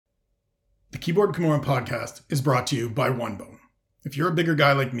Keyboard Kimura podcast is brought to you by OneBone. If you're a bigger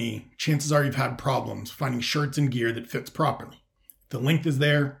guy like me, chances are you've had problems finding shirts and gear that fits properly. The length is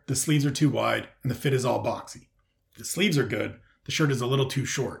there, the sleeves are too wide, and the fit is all boxy. If the sleeves are good, the shirt is a little too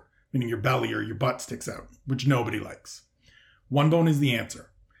short, meaning your belly or your butt sticks out, which nobody likes. OneBone is the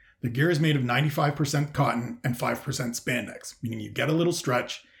answer. The gear is made of 95% cotton and 5% spandex, meaning you get a little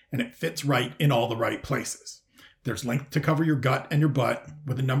stretch and it fits right in all the right places. There's length to cover your gut and your butt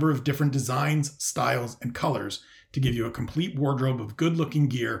with a number of different designs, styles, and colors to give you a complete wardrobe of good-looking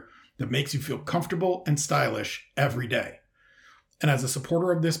gear that makes you feel comfortable and stylish every day. And as a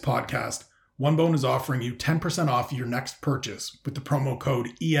supporter of this podcast, OneBone is offering you 10% off your next purchase with the promo code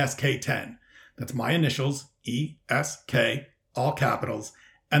ESK10. That's my initials, ESK, all capitals,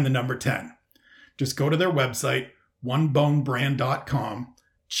 and the number 10. Just go to their website, onebonebrand.com,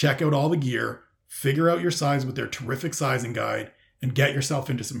 check out all the gear, figure out your size with their terrific sizing guide, and get yourself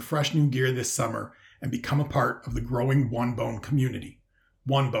into some fresh new gear this summer and become a part of the growing OneBone community.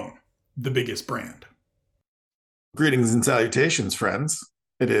 OneBone, the biggest brand. Greetings and salutations, friends.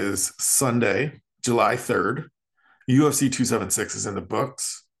 It is Sunday, July 3rd. UFC 276 is in the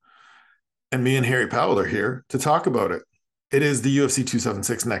books, and me and Harry Powell are here to talk about it. It is the UFC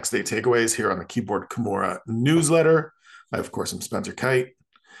 276 Next Day Takeaways here on the Keyboard Kimura newsletter. I, of course, am Spencer Kite.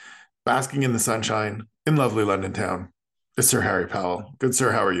 Basking in the sunshine in lovely London town is Sir Harry Powell. Good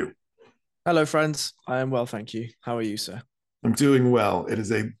sir, how are you? Hello, friends. I am well, thank you. How are you, sir? I'm doing well.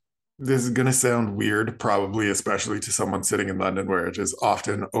 This is going to sound weird, probably especially to someone sitting in London where it is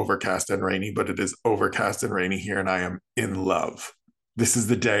often overcast and rainy, but it is overcast and rainy here and I am in love. This is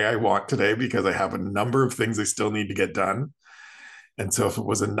the day I want today because I have a number of things I still need to get done. And so if it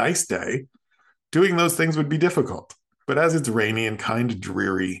was a nice day, doing those things would be difficult. But as it's rainy and kind of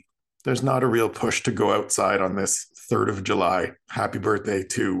dreary, there's not a real push to go outside on this 3rd of July. Happy birthday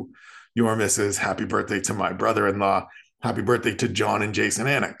to your missus. Happy birthday to my brother-in-law. Happy birthday to John and Jason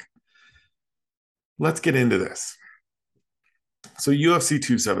Anik. Let's get into this. So UFC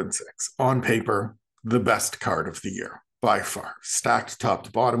 276, on paper, the best card of the year, by far. Stacked top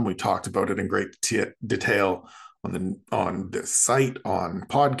to bottom. We talked about it in great detail on this site, on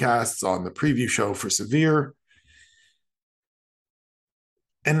podcasts, on the preview show for Severe.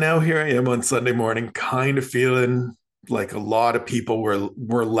 And now here I am on Sunday morning, kind of feeling like a lot of people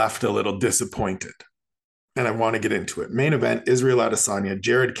were left a little disappointed. And I want to get into it. Main event, Israel Adesanya,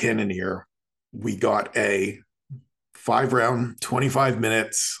 Jared Cannonier. We got a 5-round, 25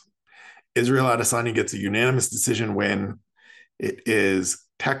 minutes. Israel Adesanya gets a unanimous decision win. It is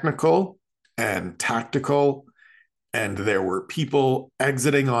technical and tactical, and there were people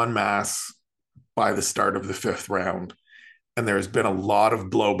exiting en masse by the start of the 5th round. And there's been a lot of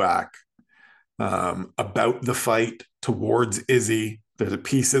blowback about the fight towards Izzy. There's a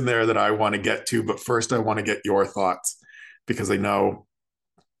piece in there that I want to get to, but first I want to get your thoughts because I know,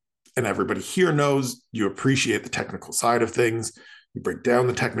 and everybody here knows, you appreciate the technical side of things. You break down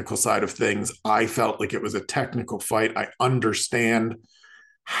the technical side of things. I felt like it was a technical fight. I understand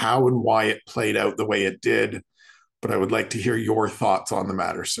how and why it played out the way it did, but I would like to hear your thoughts on the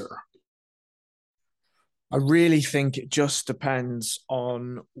matter, sir. I really think it just depends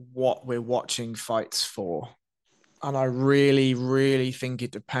on what we're watching fights for. And I really, really think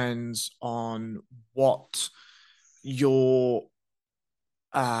it depends on what your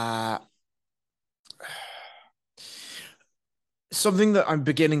something that I'm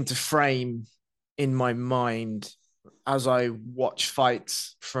beginning to frame in my mind as I watch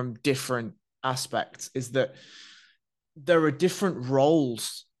fights from different aspects is that there are different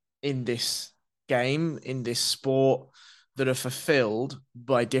roles in this game, in this sport, that are fulfilled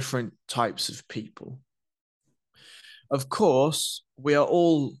by different types of people. Of course, we are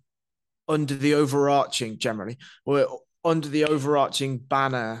all under the overarching, generally, we're under the overarching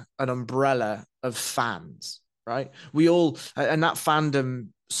banner and umbrella of fans, right? We all, and that fandom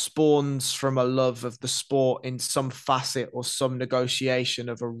spawns from a love of the sport in some facet or some negotiation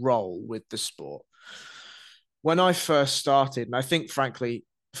of a role with the sport. When I first started, and I think, frankly,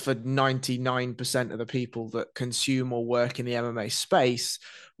 for 99% of the people that consume or work in the MMA space,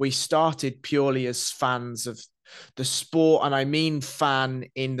 we started purely as fans of the sport. And I mean fan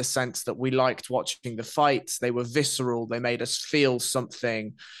in the sense that we liked watching the fights. They were visceral. They made us feel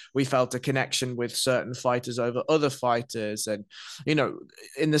something. We felt a connection with certain fighters over other fighters. And, you know,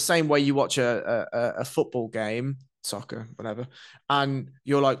 in the same way you watch a football game, soccer, whatever, and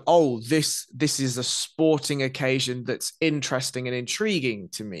you're like, oh, this is a sporting occasion that's interesting and intriguing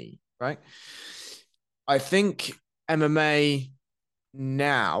to me, right? I think MMA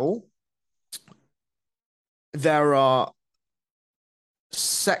now, there are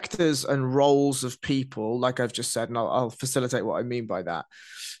sectors and roles of people, like I've just said, and I'll facilitate what I mean by that.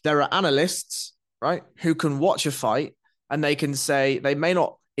 There are analysts, right, who can watch a fight and they can say they may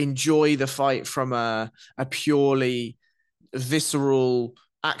not enjoy the fight from a purely visceral,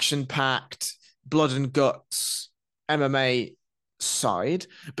 action-packed, blood and guts MMA side,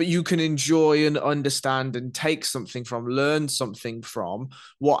 but you can enjoy and understand and take something from, learn something from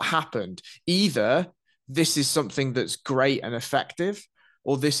what happened. Either this is something that's great and effective,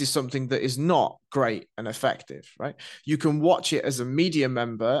 or this is something that is not great and effective, right? You can watch it as a media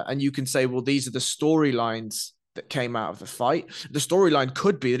member and you can say, well, these are the storylines that came out of the fight. The storyline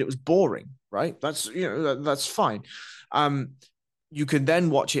could be that it was boring, right? That's, you know, that's fine. You can then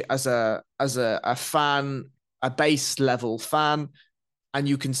watch it as a fan, a base level fan, and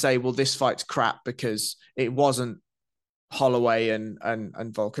you can say, well, this fight's crap because it wasn't Holloway and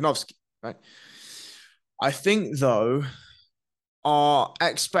Volkanovski, right? I think, though, our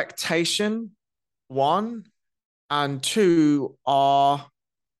expectation, one, and two, are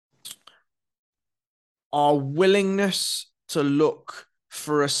our willingness to look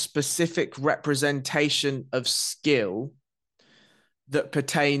for a specific representation of skill that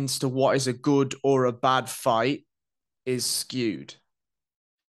pertains to what is a good or a bad fight is skewed.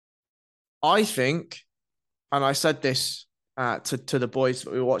 I think, and I said this to the boys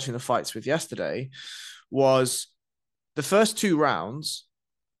that we were watching the fights with yesterday, was the first two rounds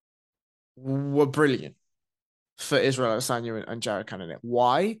were brilliant for Israel Adesanya and Jared Cannonier.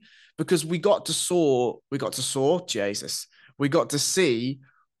 Why? Because we got to see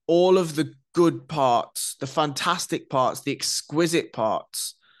all of the good parts, the fantastic parts, the exquisite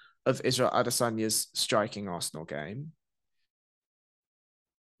parts of Israel Adesanya's striking arsenal game.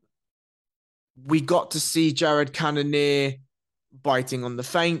 We got to see Jared Cannonier biting on the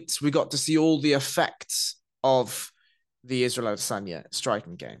feints. We got to see all the effects of the Israel Adesanya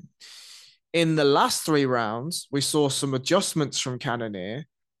striking game. In the last three rounds, we saw some adjustments from Cannonier,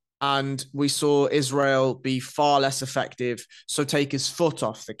 and we saw Israel be far less effective, so take his foot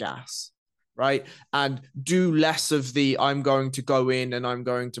off the gas, right? And do less of the, I'm going to go in and I'm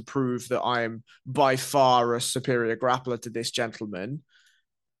going to prove that I'm by far a superior grappler to this gentleman.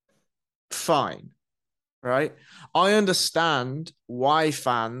 Fine, right? I understand why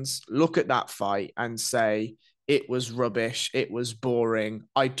fans look at that fight and say, it was rubbish, it was boring.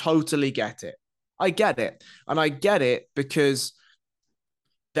 I totally get it. I get it. And I get it because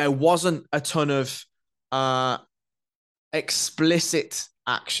there wasn't a ton of explicit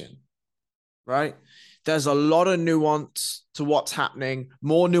action, right? There's a lot of nuance to what's happening,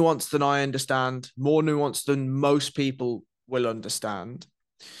 more nuance than I understand, more nuance than most people will understand.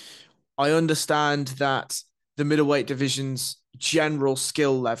 I understand that the middleweight division's general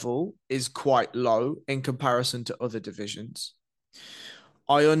skill level is quite low in comparison to other divisions.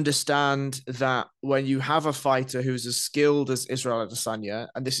 I understand that when you have a fighter who's as skilled as Israel Adesanya,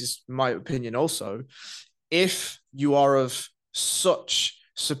 and this is my opinion also, if you are of such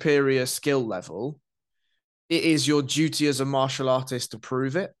superior skill level, it is your duty as a martial artist to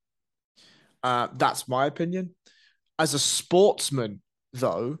prove it. That's my opinion. As a sportsman,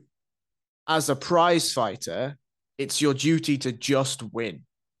 though, as a prize fighter, it's your duty to just win,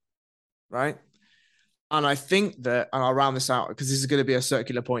 right? And I think that, and I'll round this out because this is going to be a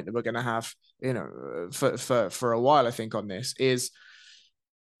circular point that we're going to have, you know, for a while, I think, on this, is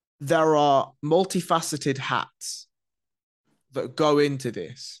there are multifaceted hats that go into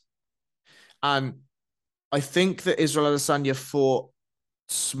this. And I think that Israel Adesanya fought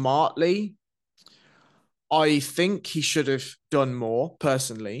smartly. I think he should have done more,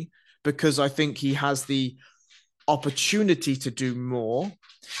 personally, because I think he has the opportunity to do more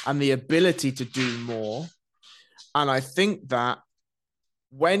and the ability to do more. And I think that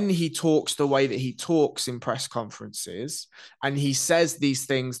when he talks the way that he talks in press conferences and he says these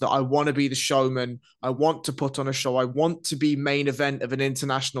things that I want to be the showman, I want to put on a show, I want to be main event of an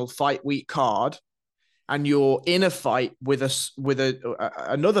international fight week card, and you're in a fight with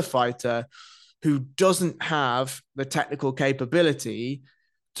another fighter who doesn't have the technical capability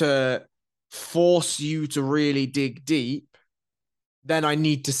to force you to really dig deep, then I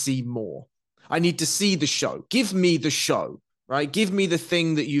need to see more. I need to see the show. Give me the show, right? Give me the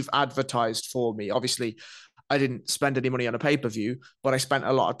thing that you've advertised for me. Obviously, I didn't spend any money on a pay-per-view, but I spent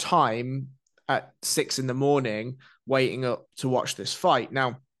a lot of time at 6 a.m. waiting up to watch this fight.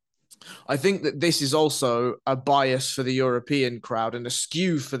 Now, I think that this is also a bias for the European crowd and a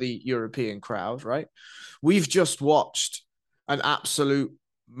skew for the European crowd, right? We've just watched an absolute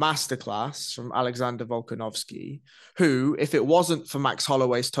masterclass from Alexander Volkanovski, who, if it wasn't for Max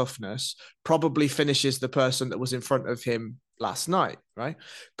Holloway's toughness, probably finishes the person that was in front of him last night, right?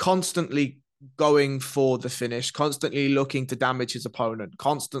 Constantly going for the finish, constantly looking to damage his opponent,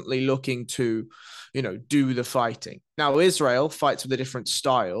 constantly looking to, do the fighting. Now, Israel fights with a different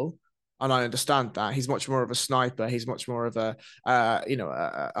style, and I understand that. He's much more of a sniper. He's much more of a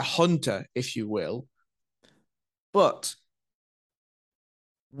hunter, if you will. But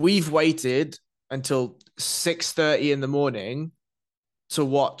we've waited until 6:30 in the morning to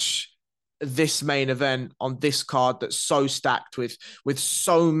watch this main event on this card that's so stacked with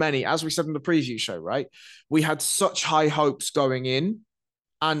so many, as we said in the preview show, right? We had such high hopes going in,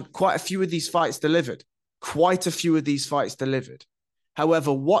 and quite a few of these fights delivered.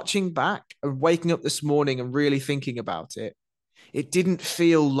 However, watching back and waking up this morning and really thinking about it, it didn't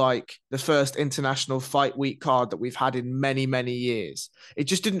feel like the first international fight week card that we've had in many, many years. It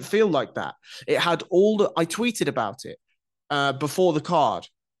just didn't feel like that. It had I tweeted about it before the card.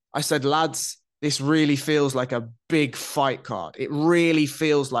 I said, lads, this really feels like a big fight card. It really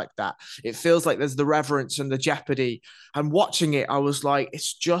feels like that. It feels like there's the reverence and the jeopardy. And watching it, I was like,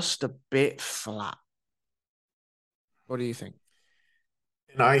 it's just a bit flat. What do you think?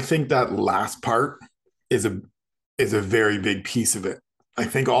 And I think that last part is a very big piece of it. I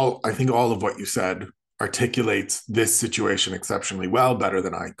think all of what you said articulates this situation exceptionally well, better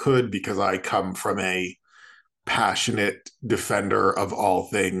than I could, because I come from a passionate defender of all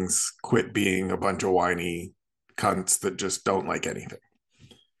things, quit being a bunch of whiny cunts that just don't like anything.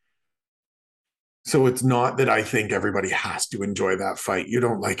 So it's not that I think everybody has to enjoy that fight. You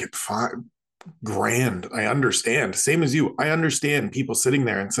don't like it, fine. Grand. I understand. Same as you. I understand people sitting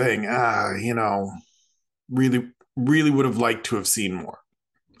there and saying, really, really would have liked to have seen more.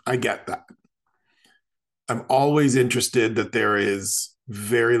 I get that. I'm always interested that there is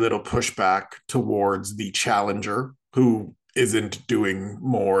very little pushback towards the challenger who isn't doing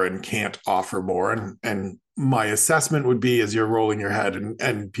more and can't offer more. And my assessment would be, as you're rolling your head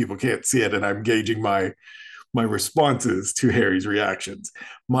and people can't see it, and I'm gauging my responses to Harry's reactions,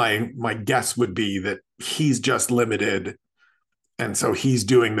 my guess would be that he's just limited, and so he's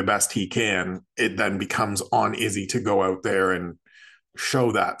doing the best he can. It then becomes on Izzy to go out there and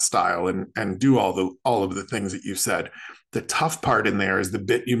show that style and do all of the things that you said. The tough part in there is the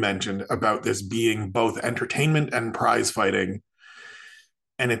bit you mentioned about this being both entertainment and prize fighting.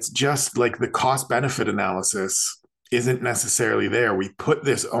 And it's just like the cost benefit analysis isn't necessarily there. We put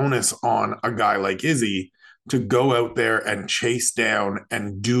this onus on a guy like Izzy to go out there and chase down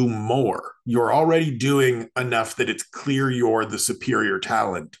and do more. You're already doing enough that it's clear you're the superior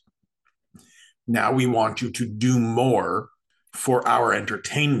talent. Now we want you to do more for our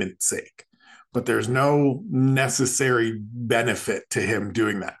entertainment's sake. But there's no necessary benefit to him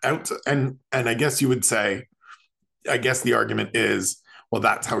doing that. And I guess you would say, I guess the argument is, well,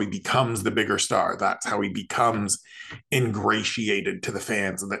 that's how he becomes the bigger star. That's how he becomes ingratiated to the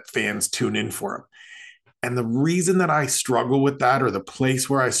fans, and that fans tune in for him. And the reason that I struggle with that, or the place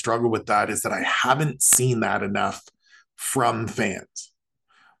where I struggle with that, is that I haven't seen that enough from fans,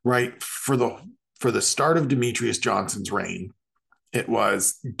 right? For the start of Demetrius Johnson's reign, it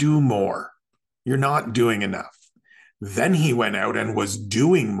was do more. You're not doing enough. Then he went out and was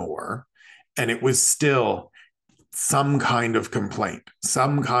doing more, and it was still some kind of complaint,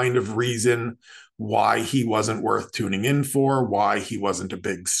 some kind of reason why he wasn't worth tuning in for, why he wasn't a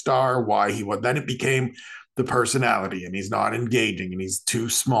big star, why he was. Then it became the personality, and he's not engaging, and he's too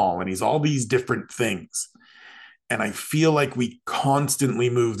small, and he's all these different things. And I feel like we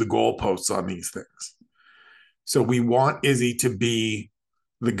constantly move the goalposts on these things. So we want Izzy to be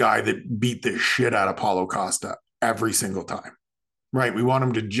the guy that beat the shit out of Paulo Costa every single time, right? We want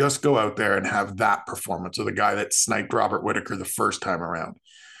him to just go out there and have that performance, or the guy that sniped Robert Whittaker the first time around.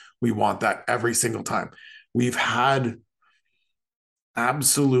 We want that every single time. We've had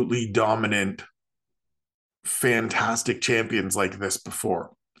absolutely dominant, fantastic champions like this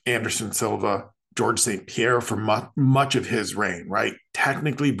before. Anderson Silva, George St. Pierre for much of his reign, right?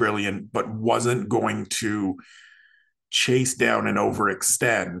 Technically brilliant, but wasn't going to chase down and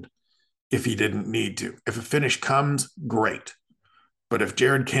overextend if he didn't need to. If a finish comes, great. But if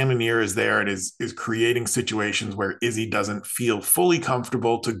Jared Cannonier is there and is creating situations where Izzy doesn't feel fully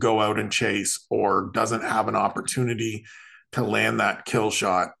comfortable to go out and chase, or doesn't have an opportunity to land that kill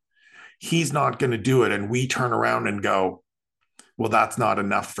shot, he's not going to do it. And we turn around and go, well, that's not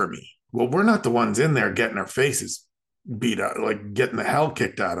enough for me. Well, we're not the ones in there getting our faces beat out, like getting the hell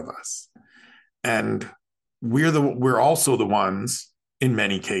kicked out of us. And we're also the ones, in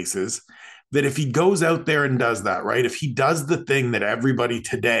many cases, that if he goes out there and does that, right? If he does the thing that everybody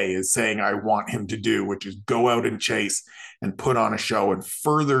today is saying I want him to do, which is go out and chase and put on a show and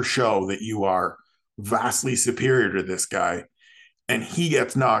further show that you are vastly superior to this guy and he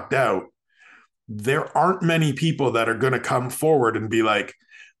gets knocked out, there aren't many people that are going to come forward and be like,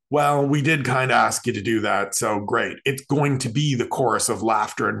 well, we did kind of ask you to do that, so great. It's going to be the chorus of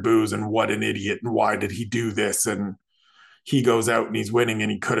laughter and boos and what an idiot and why did he do this? And he goes out and he's winning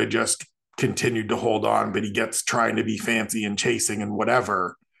and he could have just continued to hold on, but he gets trying to be fancy and chasing and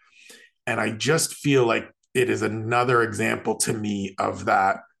whatever. And I just feel like it is another example to me of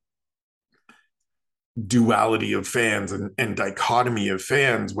that duality of fans and dichotomy of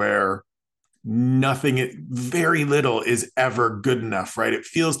fans where nothing, very little is ever good enough, right? It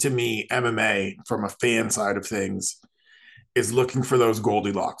feels to me MMA from a fan side of things is looking for those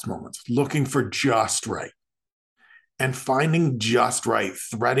Goldilocks moments, looking for just right. And finding just right,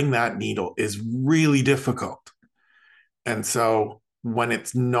 threading that needle is really difficult. And so when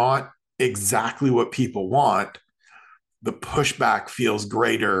it's not exactly what people want, the pushback feels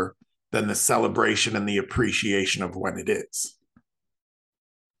greater than the celebration and the appreciation of when it is.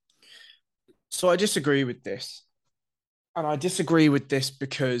 So I disagree with this. And I disagree with this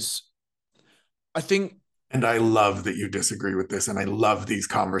because I think. And I love that you disagree with this and I love these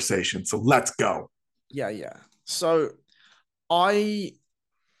conversations. So let's go. Yeah. So I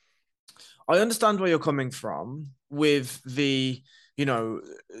understand where you're coming from with the,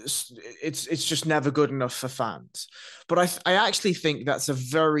 it's just never good enough for fans. But I actually think that's a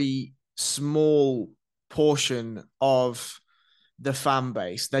very small portion of the fan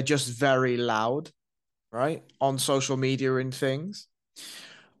base. They're just very loud, right? On social media and things.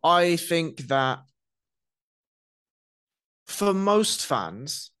 I think that for most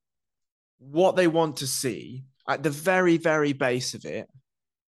fans, what they want to see at the very, very base of it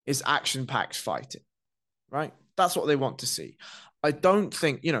is action-packed fighting, right? That's what they want to see. I don't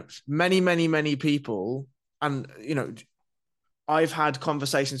think, many people, and, I've had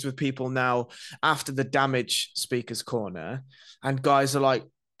conversations with people now after the Damage Speakers Corner, and guys are like,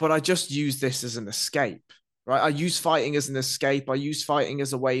 but I just use this as an escape, right? I use fighting as an escape. I use fighting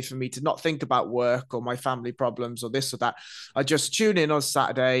as a way for me to not think about work or my family problems or this or that. I just tune in on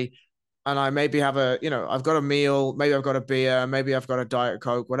Saturday and I maybe have I've got a meal, maybe I've got a beer, maybe I've got a Diet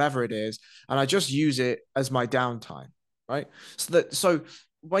Coke, whatever it is. And I just use it as my downtime, right? So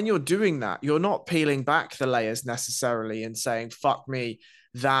when you're doing that, you're not peeling back the layers necessarily and saying, fuck me,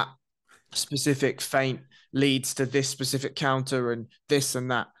 that specific feint leads to this specific counter and this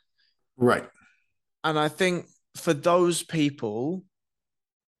and that. Right. And I think for those people,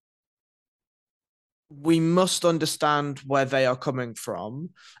 we must understand where they are coming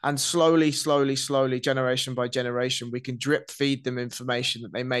from. And slowly, generation by generation, we can drip feed them information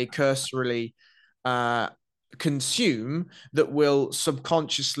that they may cursorily consume that will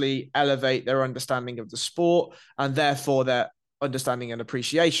subconsciously elevate their understanding of the sport and therefore their understanding and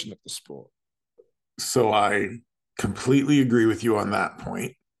appreciation of the sport. So I completely agree with you on that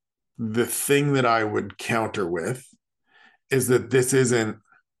point. The thing that I would counter with is that this isn't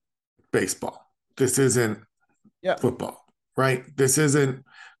baseball. This isn't football, right? This isn't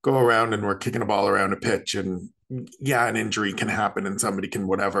go around and we're kicking a ball around a pitch and yeah, an injury can happen and somebody can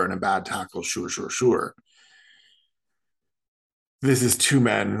whatever and a bad tackle, sure. This is two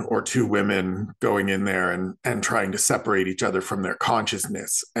men or two women going in there and trying to separate each other from their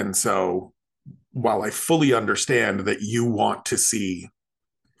consciousness. And so while I fully understand that you want to see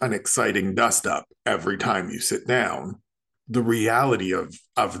an exciting dust up every time you sit down, the reality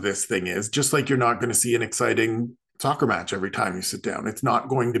of this thing is just like you're not going to see an exciting soccer match every time you sit down. It's not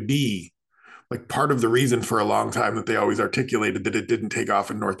going to be like part of the reason for a long time that they always articulated that it didn't take off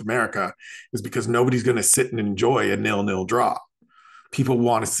in North America is because nobody's going to sit and enjoy a 0-0 draw. People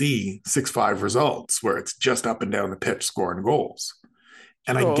want to see 6-5 results where it's just up and down the pitch scoring goals.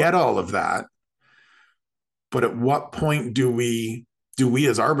 And I get all of that. But at what point do we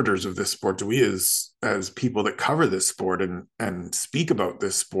as arbiters of this sport, do we as people that cover this sport and speak about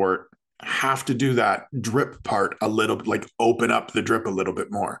this sport have to do that drip part a little, like open up the drip a little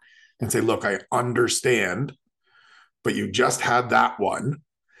bit more and say, look, I understand, but you just had that one.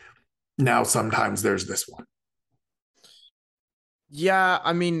 Now sometimes there's this one. Yeah,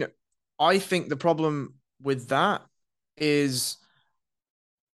 I mean, I think the problem with that is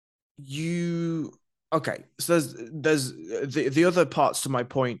okay, so there's the other parts to my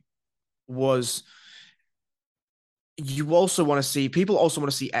point was people also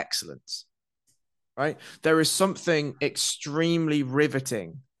want to see excellence, right? There is something extremely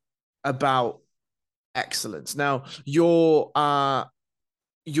riveting about excellence. Now, your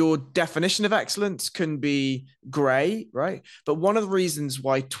definition of excellence can be gray, right? But one of the reasons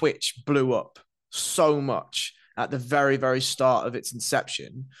why Twitch blew up so much at the very, very start of its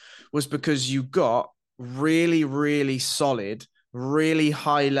inception was because you got really, really solid, really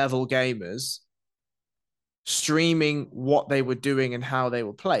high level gamers streaming what they were doing and how they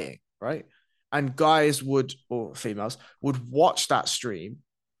were playing, right? And guys would, or females, would watch that stream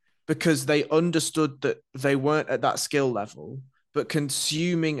because they understood that they weren't at that skill level, but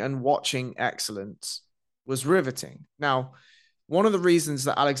consuming and watching excellence was riveting. Now, one of the reasons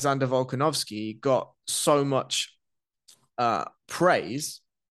that Alexander Volkanovski got so much praise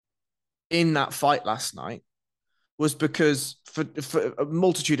in that fight last night was because for a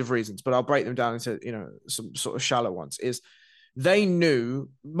multitude of reasons, but I'll break them down into, some sort of shallow ones, is they knew,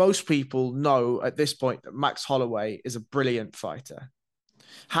 most people know at this point, that Max Holloway is a brilliant fighter,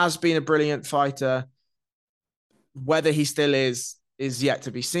 has been a brilliant fighter. Whether he still is yet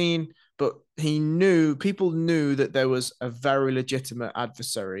to be seen, but people knew that there was a very legitimate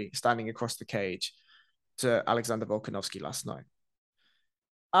adversary standing across the cage to Alexander Volkanovski last night.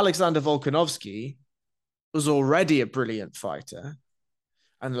 Alexander Volkanovski was already a brilliant fighter,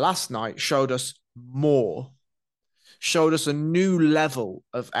 and last night showed us more, showed us a new level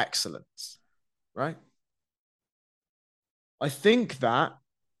of excellence, right? I think that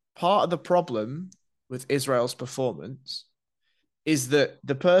part of the problem with Israel's performance is that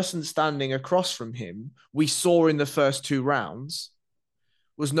the person standing across from him, we saw in the first 2 rounds,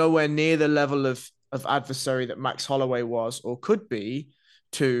 was nowhere near the level of adversary that Max Holloway was or could be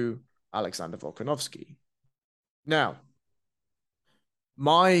to Alexander Volkanovski. Now,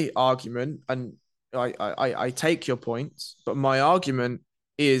 my argument, and I take your point, but my argument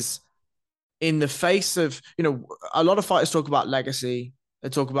is, in the face of, a lot of fighters talk about legacy, they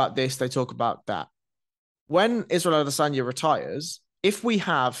talk about this, they talk about that. When Israel Adesanya retires, if we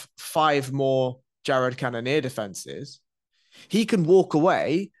have 5 more Jared Cannonier defenses, he can walk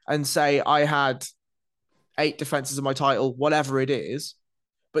away and say, I had 8 defenses of my title, whatever it is.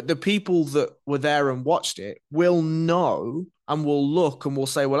 But the people that were there and watched it will know and will look and will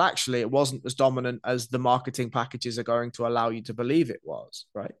say, well, actually, it wasn't as dominant as the marketing packages are going to allow you to believe it was,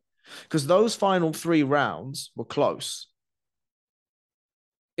 right? Because those final 3 rounds were close.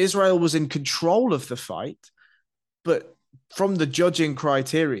 Israel was in control of the fight, but from the judging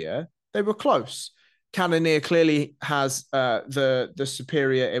criteria, they were close. Cannonier clearly has the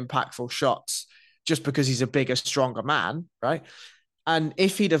superior impactful shots just because he's a bigger, stronger man, right? And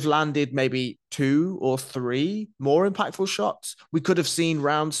if he'd have landed maybe 2 or 3 more impactful shots, we could have seen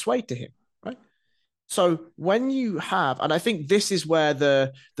rounds sway to him, right? So when you have, and I think this is where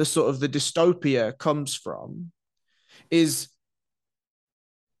the sort of the dystopia comes from, is,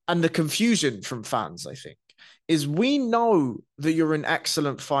 and the confusion from fans, I think, is we know that you're an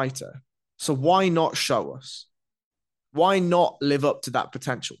excellent fighter. So why not show us? Why not live up to that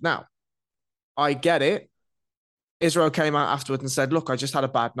potential? Now, I get it. Israel came out afterwards and said, look, I just had a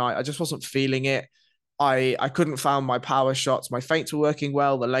bad night. I just wasn't feeling it. I couldn't find my power shots. My feints were working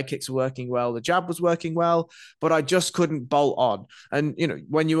well. The leg kicks were working well. The jab was working well, but I just couldn't bolt on. And,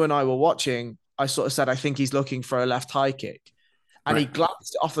 when you and I were watching, I sort of said, I think he's looking for a left high kick. And He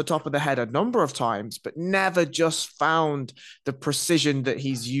glanced off the top of the head a number of times, but never just found the precision that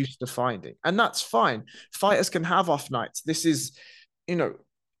he's used to finding. And that's fine. Fighters can have off nights. This is, the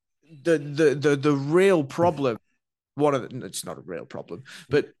real problem. It's not a real problem,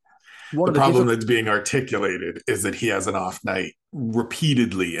 but the problem that's being articulated is that he has an off night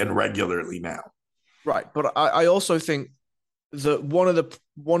repeatedly and regularly now. Right. But I also think that one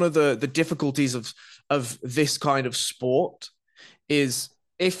of the difficulties of this kind of sport is,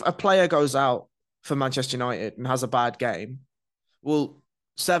 if a player goes out for Manchester United and has a bad game, well,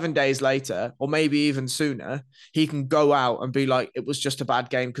 7 days later, or maybe even sooner, he can go out and be like, it was just a bad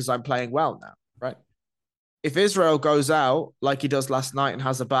game because I'm playing well now, right? If Israel goes out like he does last night and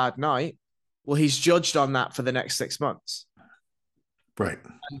has a bad night, well, he's judged on that for the next 6 months. Right.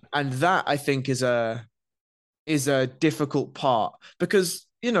 And that, I think, is a difficult part, because,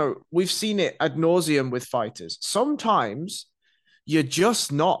 we've seen it ad nauseum with fighters. Sometimes you're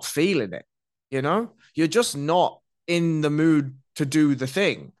just not feeling it, You're just not in the mood to do the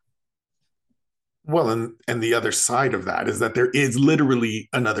thing. Well, and the other side of that is that there is literally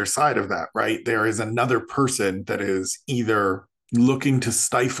another side of that, right? There is another person that is either looking to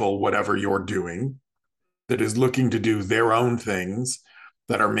stifle whatever you're doing, that is looking to do their own things,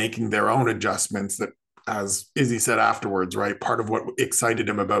 that are making their own adjustments, that, as Izzy said afterwards, right, part of what excited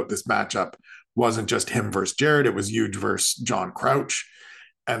him about this matchup wasn't just him versus Jared, it was huge versus John Crouch,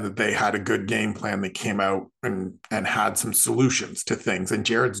 and that they had a good game plan that came out and had some solutions to things. And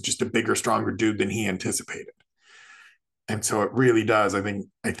Jared's just a bigger, stronger dude than he anticipated. And so it really does. I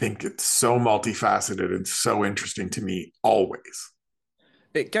think it's so multifaceted and so interesting to me always.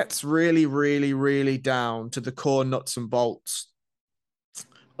 It gets really, really, really down to the core nuts and bolts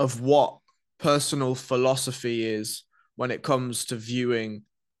of what personal philosophy is when it comes to viewing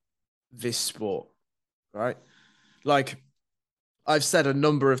this sport, right? Like I've said a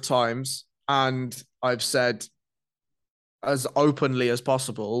number of times, and I've said as openly as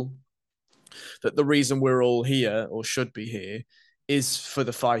possible that the reason we're all here or should be here is for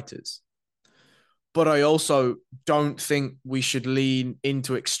the fighters. But I also don't think we should lean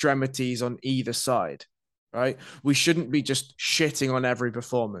into extremities on either side, right? We shouldn't be just shitting on every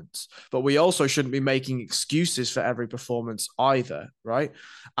performance, but we also shouldn't be making excuses for every performance either, right?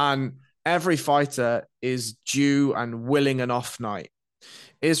 And every fighter is due and willing an off night.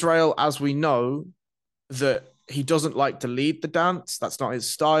 Israel, as we know, that he doesn't like to lead the dance. That's not his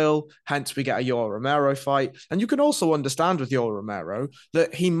style. Hence, we get a Yoel Romero fight. And you can also understand with Yoel Romero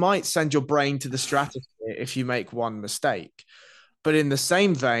that he might send your brain to the stratosphere if you make one mistake. But in the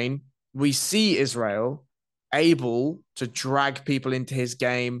same vein, we see Israel able to drag people into his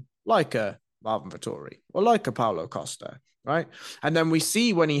game like a Marvin Vettori or like a Paulo Costa, right? And then we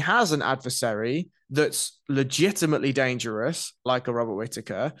see when he has an adversary that's legitimately dangerous, like a Robert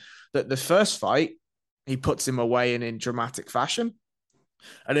Whittaker, that the first fight, he puts him away in dramatic fashion.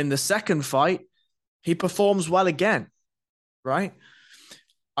 And in the second fight, he performs well again, right?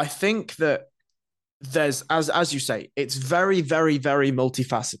 I think that there's, as you say, it's very, very, very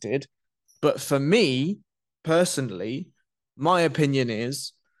multifaceted. But for me, personally, my opinion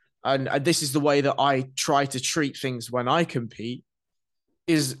is, and this is the way that I try to treat things when I compete,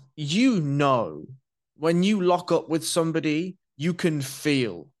 is when you lock up with somebody, you can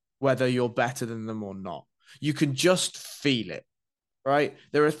feel whether you're better than them or not. You can just feel it, right?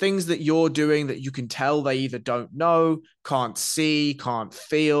 There are things that you're doing that you can tell they either don't know, can't see, can't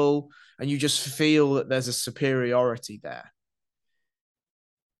feel, and you just feel that there's a superiority there.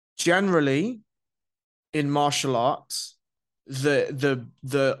 Generally, in martial arts,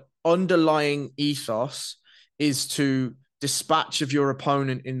 the underlying ethos is to dispatch of your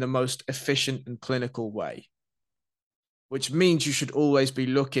opponent in the most efficient and clinical way, which means you should always be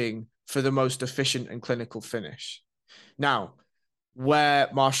looking for the most efficient and clinical finish. Now, where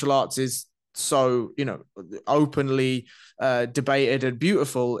martial arts is so, openly debated and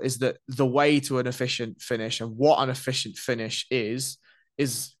beautiful is that the way to an efficient finish and what an efficient finish is,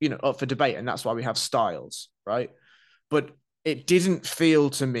 up for debate. And that's why we have styles, right? But it didn't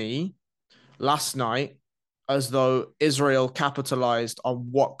feel to me last night as though Israel capitalized on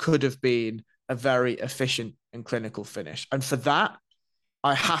what could have been a very efficient and clinical finish. And for that,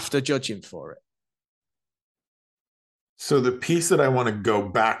 I have to judge him for it. So the piece that I want to go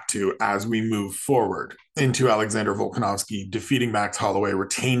back to as we move forward into Alexander Volkanovski defeating Max Holloway,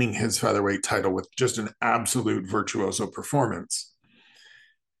 retaining his featherweight title with just an absolute virtuoso performance,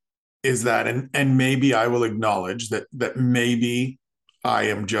 is that, and maybe I will acknowledge that maybe I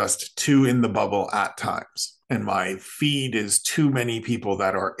am just too in the bubble at times, and my feed is too many people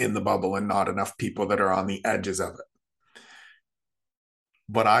that are in the bubble and not enough people that are on the edges of it.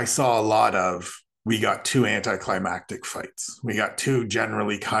 But I saw a lot of, we got two anticlimactic fights. We got two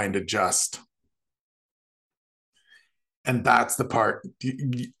generally kind of just. And that's the part,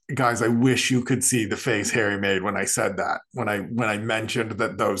 guys, I wish you could see the face Harry made when I said that, when I mentioned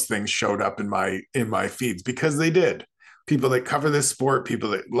that those things showed up in my feeds, because they did. People that cover this sport,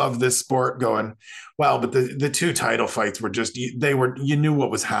 people that love this sport going, well, but the two title fights were just, you knew what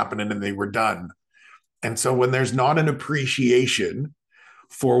was happening and they were done. And so when there's not an appreciation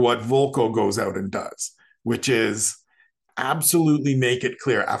for what Volko goes out and does, which is absolutely make it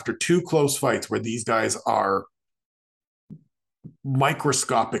clear after two close fights where these guys are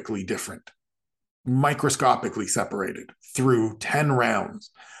microscopically different, microscopically separated through 10 rounds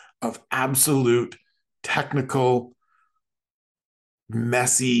of absolute technical,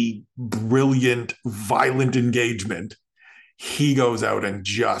 messy, brilliant, violent engagement, he goes out and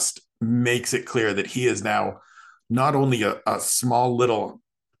just makes it clear that he is now not only a small little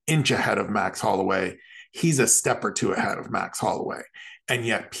inch ahead of Max Holloway, he's a step or two ahead of Max Holloway. And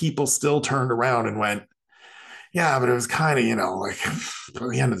yet people still turned around and went, yeah, but it was kind of, like by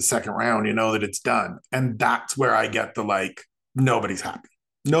the end of the second round, that it's done. And that's where I get the, like, nobody's happy.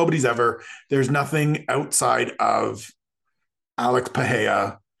 Nobody's ever, there's nothing outside of Alex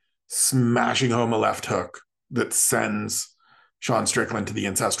Pahea smashing home a left hook that sends Sean Strickland to the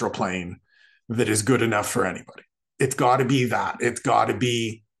ancestral plane that is good enough for anybody. It's got to be that. It's got to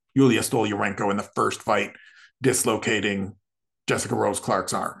be Yulia Stoliarenko in the first fight dislocating Jessica Rose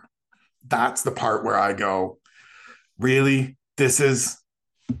Clark's arm. That's the part where I go, really, there's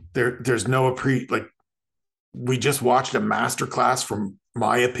no like, we just watched a masterclass from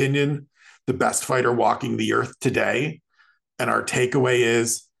my opinion, the best fighter walking the earth today. And our takeaway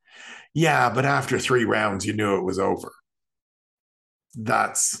is, yeah, but after 3 rounds, you knew it was over.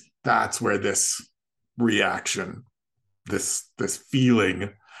 That's where this reaction, this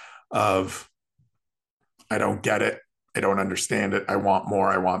feeling of, I don't get it, I don't understand it, I want more,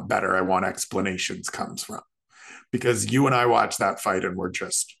 I want better, I want explanations, comes from. Because you and I watched that fight and we're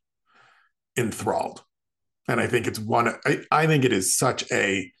just enthralled. And I think I think it is such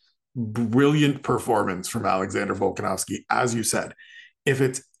a brilliant performance from Alexander Volkanovski. As you said, if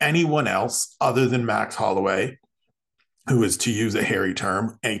it's anyone else other than Max Holloway, who is, to use a hairy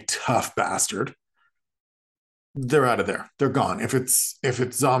term, a tough bastard, they're out of there. They're gone. If it's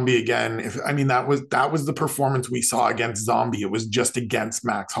Zombie again, that was the performance we saw against Zombie. It was just against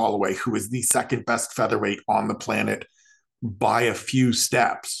Max Holloway, who is the second best featherweight on the planet by a few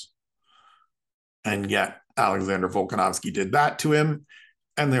steps. And yet Alexander Volkanovski did that to him.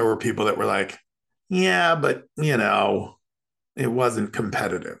 And there were people that were like, yeah, but it wasn't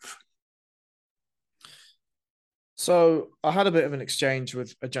competitive. So I had a bit of an exchange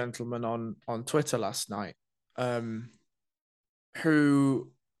with a gentleman on Twitter last night,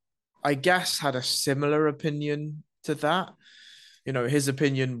 who I guess had a similar opinion to that. His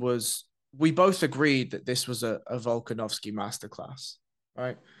opinion was, we both agreed that this was a Volkanovski masterclass,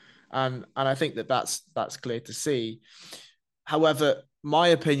 right? And I think that's clear to see. However, my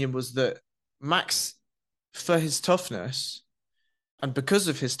opinion was that Max, for his toughness and because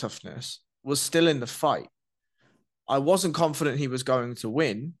of his toughness, was still in the fight. I wasn't confident he was going to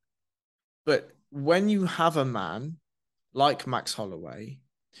win, but when you have a man like Max Holloway,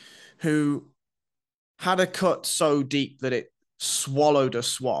 who had a cut so deep that it swallowed a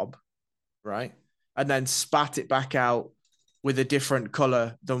swab, right? And then spat it back out with a different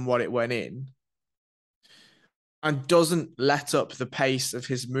color than what it went in, and doesn't let up the pace of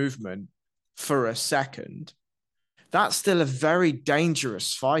his movement for a second, that's still a very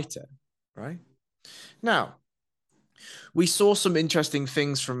dangerous fighter, right? Now, we saw some interesting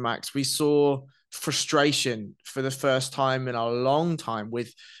things from Max. We saw frustration for the first time in a long time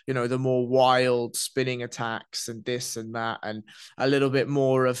with, the more wild spinning attacks and this and that, and a little bit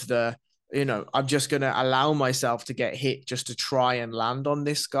more of the, I'm just going to allow myself to get hit just to try and land on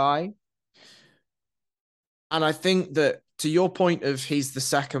this guy. And I think that, to your point of he's the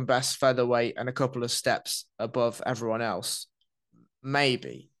second best featherweight and a couple of steps above everyone else,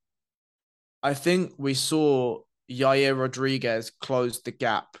 maybe. I think we saw Yair Rodriguez close the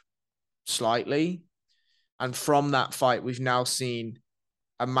gap slightly. And from that fight, we've now seen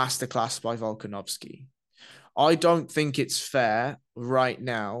a masterclass by Volkanovski. I don't think it's fair right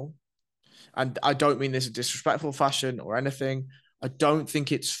now, and I don't mean this in a disrespectful fashion or anything, I don't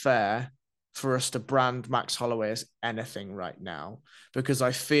think it's fair for us to brand Max Holloway as anything right now, because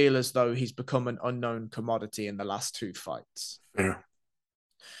I feel as though he's become an unknown commodity in the last 2 fights. Yeah.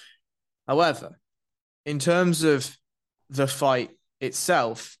 However, in terms of the fight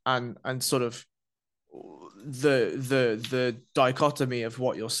itself and sort of the dichotomy of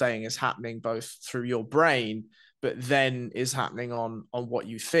what you're saying is happening both through your brain, but then is happening on what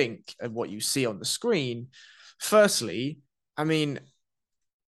you think and what you see on the screen. Firstly, I don't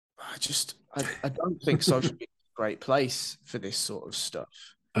think social media is a great place for this sort of stuff.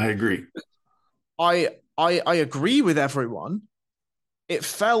 I agree. I agree with everyone. It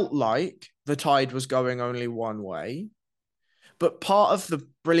felt like the tide was going only one way. But part of the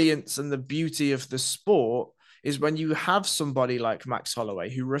brilliance and the beauty of the sport is when you have somebody like Max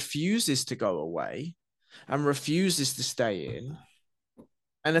Holloway who refuses to go away and refuses to stay in,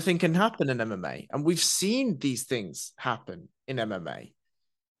 anything can happen in MMA. And we've seen these things happen in MMA.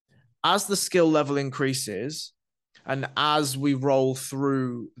 As the skill level increases and as we roll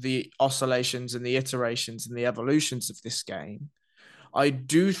through the oscillations and the iterations and the evolutions of this game, I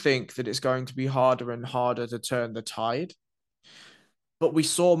do think that it's going to be harder and harder to turn the tide. But we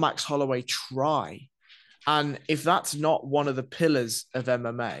saw Max Holloway try. And if that's not one of the pillars of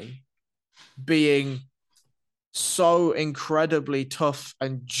MMA, being so incredibly tough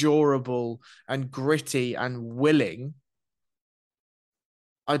and durable and gritty and willing,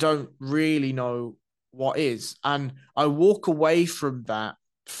 I don't really know what is. And I walk away from that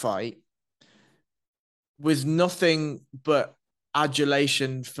fight with nothing but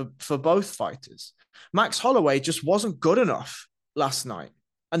adulation for both fighters. Max Holloway just wasn't good enough last night.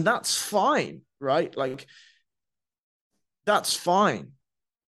 And that's fine, right? Like, that's fine.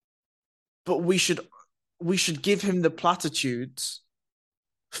 But we should give him the platitudes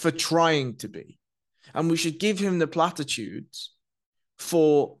for trying to be. And we should give him the platitudes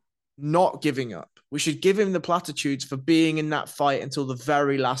for not giving up. We should give him the platitudes for being in that fight until the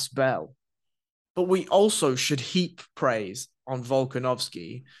very last bell. But we also should heap praise on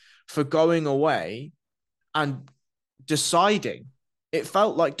Volkanovski for going away and deciding. It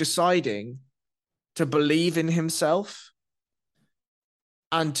felt like deciding to believe in himself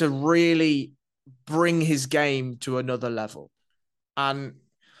and to really bring his game to another level. And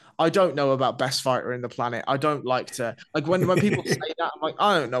I don't know about best fighter in the planet. I don't like to, like, when people say that, I'm like,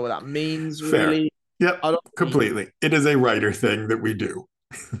 I don't know what that means, Fair. really. Yep, I don't completely. It is a writer thing that we do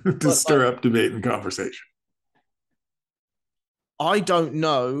to stir up debate and conversation. I don't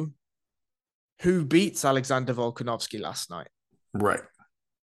know who beats Alexander Volkanovski last night. Right.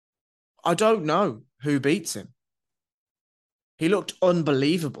 I don't know who beats him. He looked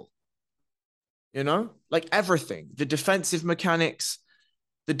unbelievable. You know, like everything, the defensive mechanics,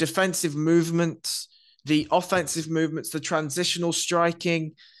 the defensive movements, the offensive movements, the transitional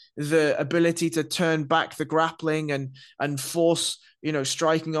striking, the ability to turn back the grappling and force, you know,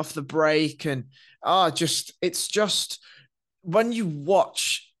 striking off the break. And it's just when you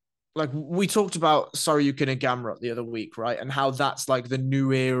watch, like we talked about Saryukin and Gamrot the other week, right? And how that's like the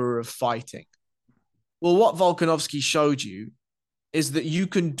new era of fighting. Well, what Volkanovski showed you is that you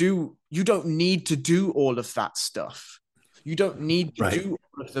don't need to do all of that stuff. You don't need to do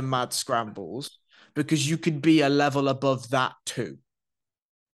all of the mad scrambles because you could be a level above that too.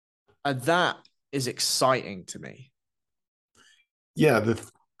 And that is exciting to me. Yeah,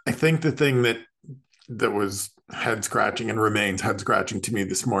 I think the thing that was head scratching and remains head scratching to me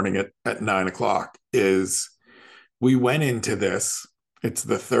this morning at 9:00 is we went into this. It's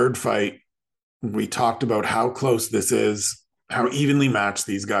the third fight. We talked about how close this is, how evenly matched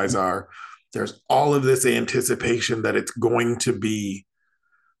these guys are. There's all of this anticipation that it's going to be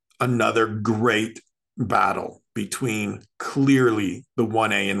another great battle between clearly the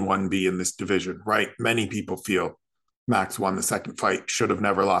 1A and 1B in this division, right? Many people feel Max won the second fight, should have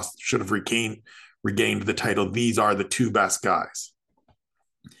never lost, should have regained the title. These are the two best guys.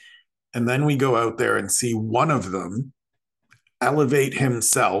 And then we go out there and see one of them elevate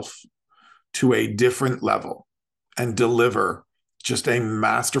himself to a different level and deliver just a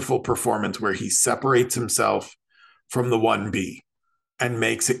masterful performance where he separates himself from the 1B and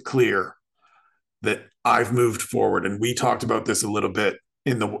makes it clear that I've moved forward. And we talked about this a little bit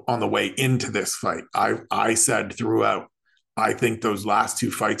on the way into this fight. I said throughout, I think those last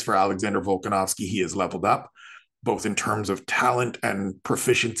two fights for Alexander Volkanovski, he has leveled up, both in terms of talent and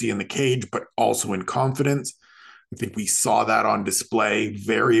proficiency in the cage, but also in confidence. I think we saw that on display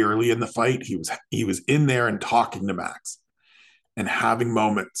very early in the fight. He was in there and talking to Max and having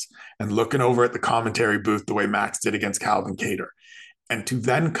moments and looking over at the commentary booth the way Max did against Calvin Kattar. And to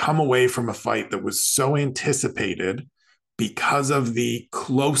then come away from a fight that was so anticipated because of the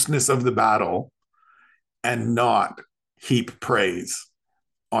closeness of the battle and not heap praise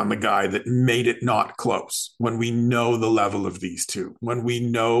on the guy that made it not close, when we know the level of these two, when we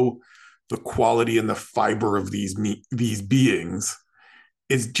know the quality and the fiber of these beings,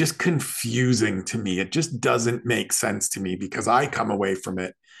 is just confusing to me. It just doesn't make sense to me, because I come away from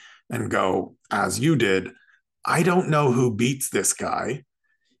it and go, as you did, I don't know who beats this guy.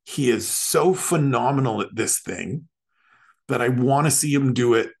 He is so phenomenal at this thing that I want to see him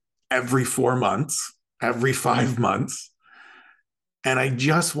do it every 4 months, every 5 months. And I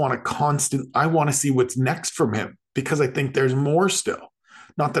just want I want to see what's next from him, because I think there's more still.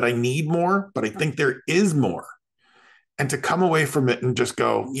 Not that I need more, but I think there is more. And to come away from it and just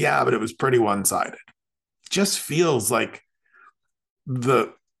go, yeah, but it was pretty one-sided, just feels like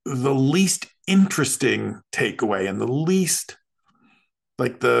the least interesting takeaway and the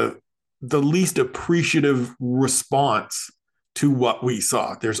least appreciative response to what we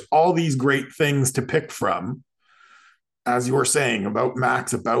saw. There's all these great things to pick from, as you were saying, about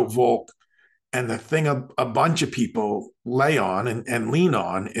Max, about Volk. And the thing a bunch of people lay on and lean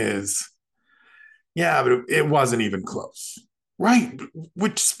on is, yeah, but it wasn't even close. Right.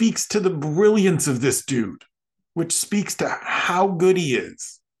 Which speaks to the brilliance of this dude, which speaks to how good he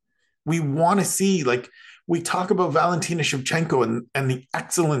is. We want to see, like, we talk about Valentina Shevchenko and the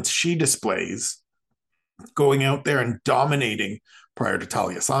excellence she displays going out there and dominating prior to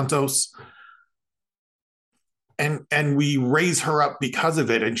Talia Santos. And we raise her up because of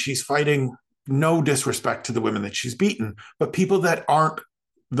it. And she's fighting, no disrespect to the women that she's beaten, but people that aren't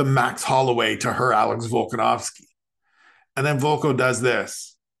the Max Holloway to her Alex Volkanovski. And then Volko does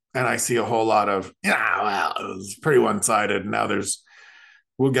this, and I see a whole lot of, yeah, well, it was pretty one-sided. Now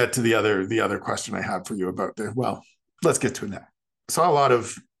we'll get to the other question I had for you about let's get to it now. I saw a lot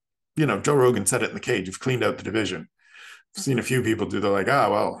of Joe Rogan said it in the cage. You've cleaned out the division. I've seen a few people do. They're like,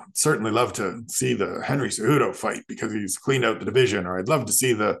 well, I'd certainly love to see the Henry Cejudo fight because he's cleaned out the division, or I'd love to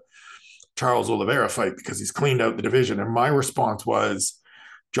see the Charles Oliveira fight because he's cleaned out the division. And my response was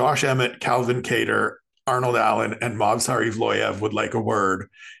Josh Emmett, Calvin Kattar, Arnold Allen, and Movsar Evloev would like a word.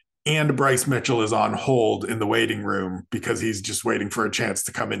 And Bryce Mitchell is on hold in the waiting room because he's just waiting for a chance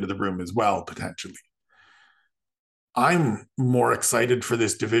to come into the room as well, potentially. I'm more excited for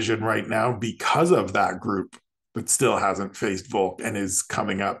this division right now because of that group that still hasn't faced Volk and is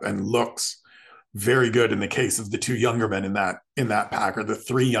coming up and looks very good in the case of the two younger men in that pack, or the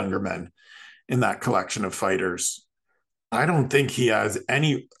three younger men in that collection of fighters. I don't think he has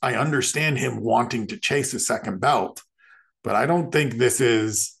any. I understand him wanting to chase a second belt, but I don't think this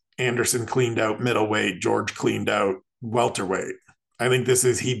is Anderson cleaned out middleweight, George cleaned out welterweight. I think this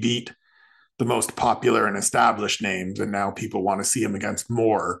is he beat the most popular and established names, and now people want to see him against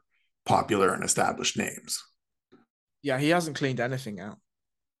more popular and established names. Yeah, he hasn't cleaned anything out.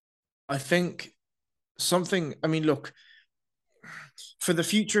 I think look, for the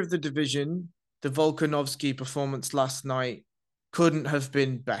future of the division, the Volkanovski performance last night couldn't have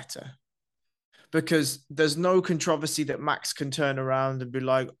been better, because there's no controversy that Max can turn around and be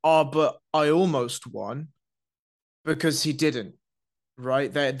like, but I almost won, because he didn't,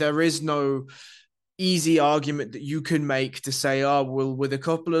 right? There is no easy argument that you can make to say, well, with a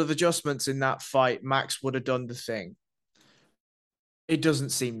couple of adjustments in that fight, Max would have done the thing. It doesn't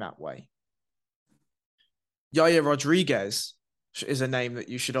seem that way. Yaya Rodriguez is a name that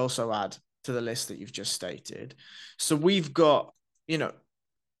you should also add to the list that you've just stated. So we've got,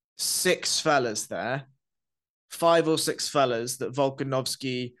 6 fellas there, 5 or 6 fellas that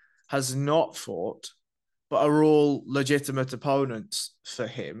Volkanovski has not fought, but are all legitimate opponents for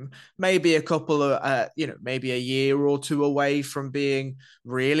him. Maybe a couple of, maybe a year or 2 away from being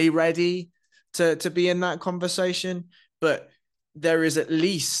really ready to be in that conversation. But there is at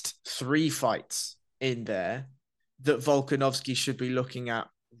least 3 fights in there that Volkanovski should be looking at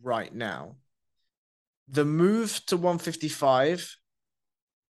right now. The move to 155,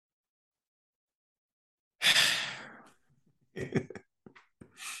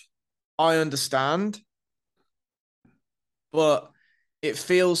 I understand, but it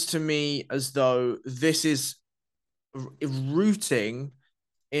feels to me as though this is rooting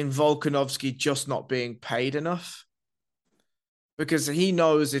in Volkanovski just not being paid enough. Because he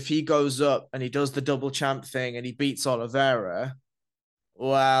knows if he goes up and he does the double champ thing and he beats Oliveira,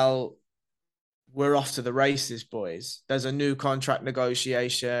 well, we're off to the races, boys. There's a new contract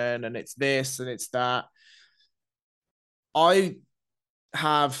negotiation and it's this and it's that. I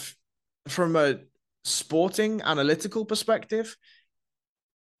have, from a sporting analytical perspective,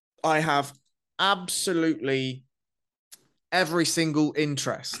 I have absolutely every single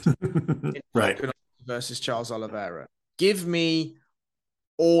interest in right versus Charles Oliveira. Give me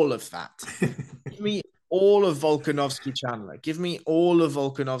all of that. Give me all of Volkanovski Chandler. Give me all of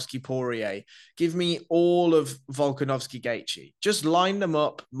Volkanovski Poirier. Give me all of Volkanovski Gaethje. Just line them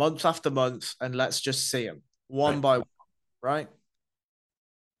up month after month and let's just see them one by one, right?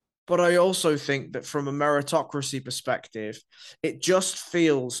 But I also think that from a meritocracy perspective, it just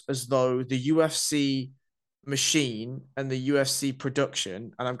feels as though the UFC machine and the UFC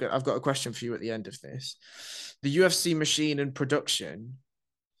production, and I've got a question for you at the end of this. The UFC machine and production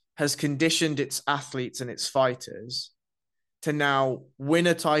has conditioned its athletes and its fighters to now win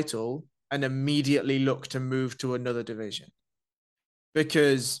a title and immediately look to move to another division.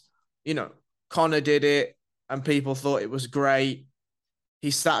 Because, Conor did it and people thought it was great. He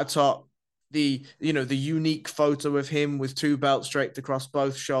sat atop the unique photo of him with 2 belts draped across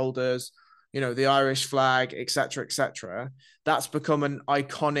both shoulders, the Irish flag, etc., etc. That's become an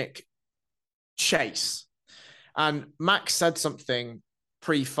iconic chase. And Max said something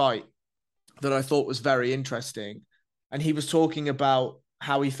pre-fight that I thought was very interesting. And he was talking about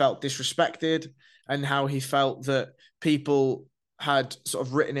how he felt disrespected and how he felt that people had sort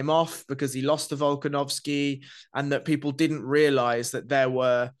of written him off because he lost to Volkanovski, and that people didn't realize that there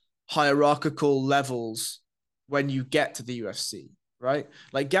were hierarchical levels when you get to the UFC, right?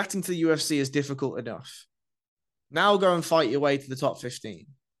 Like, getting to the UFC is difficult enough. Now go and fight your way to the top 15.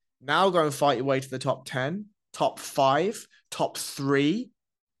 Now go and fight your way to the top 10, top 5, top 3,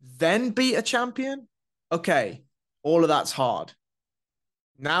 then beat a champion. Okay, all of that's hard.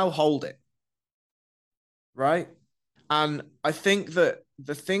 Now hold it, right? And I think that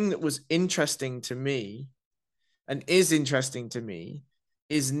the thing that was interesting to me and is interesting to me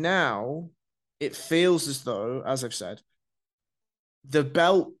is now it feels as though, as I've said, the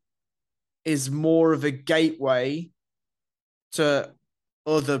belt is more of a gateway to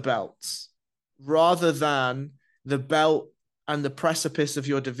other belts rather than the belt and the precipice of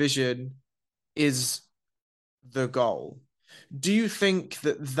your division is the goal. Do you think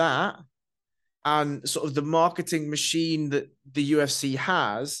that and sort of the marketing machine that the UFC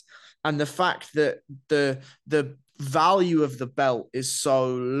has, and the fact that the value of the belt is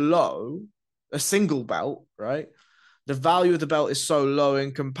so low, a single belt, right? The value of the belt is so low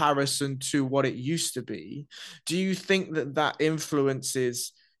in comparison to what it used to be. Do you think that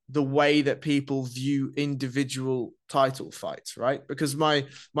influences the way that people view individual title fights, right? Because my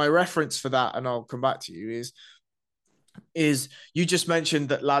reference for that, and I'll come back to you, is you just mentioned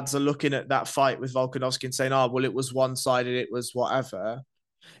that lads are looking at that fight with Volkanovski and saying, oh, well, it was one-sided, it was whatever.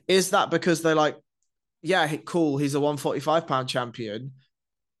 Is that because they're like, yeah, cool, he's a 145-pound champion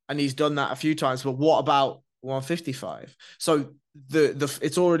and he's done that a few times, but what about 155? So the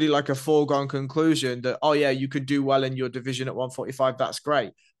it's already like a foregone conclusion that, oh yeah, you could do well in your division at 145, that's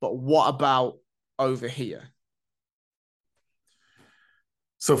great. But what about over here?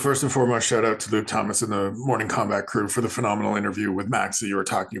 So first and foremost, shout out to Luke Thomas and the Morning Combat crew for the phenomenal interview with Max that you were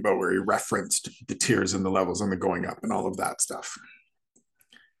talking about, where he referenced the tiers and the levels and the going up and all of that stuff.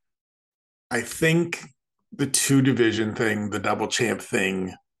 I think the two division thing, the double champ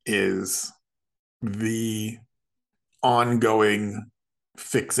thing, is the ongoing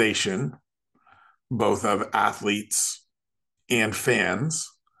fixation, both of athletes and fans.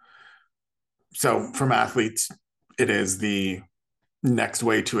 So from athletes, it is the next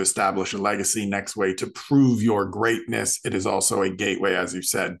way to establish a legacy, next way to prove your greatness. It is also a gateway, as you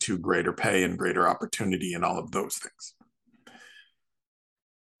said, to greater pay and greater opportunity and all of those things.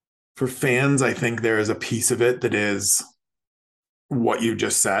 For fans, I think there is a piece of it that is what you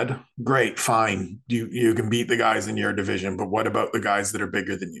just said. Great, fine. You can beat the guys in your division, but what about the guys that are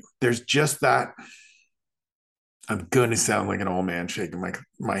bigger than you? There's just that. I'm going to sound like an old man shaking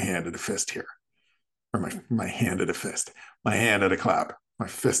my hand at a fist here. Or my hand at a fist, my hand at a cloud, my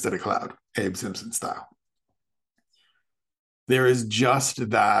fist at a cloud, Abe Simpson style. There is just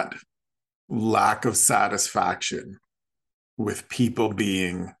that lack of satisfaction with people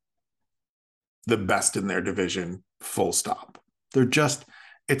being the best in their division, full stop.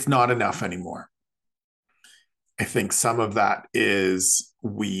 It's not enough anymore. I think some of that is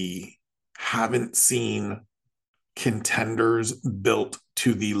we haven't seen contenders built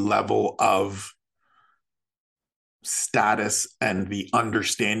to the level of status and the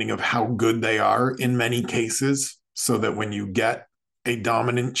understanding of how good they are in many cases, so that when you get a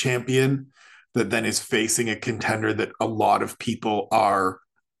dominant champion that then is facing a contender that a lot of people are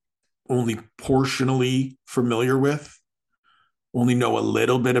only portionally familiar with, only know a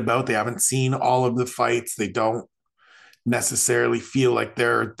little bit about, they haven't seen all of the fights, they don't necessarily feel like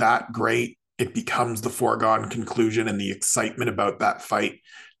they're that great, it becomes the foregone conclusion and the excitement about that fight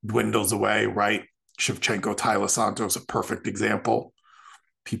dwindles away, right? Shevchenko, Tyler Santos, a perfect example.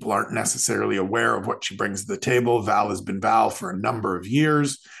 People aren't necessarily aware of what she brings to the table. Val has been Val for a number of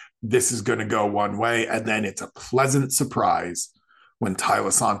years. This is going to go one way. And then it's a pleasant surprise when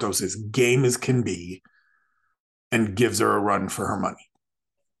Tyler Santos is game as can be and gives her a run for her money.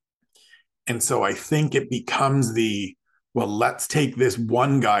 And so I think it becomes well, let's take this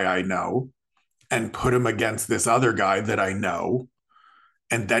one guy I know and put him against this other guy that I know.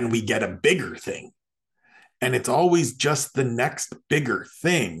 And then we get a bigger thing. And it's always just the next bigger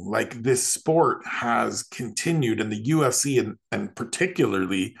thing. Like, this sport has continued, and the UFC and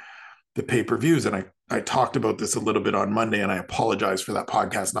particularly the pay-per-views. And I talked about this a little bit on Monday, and I apologize for that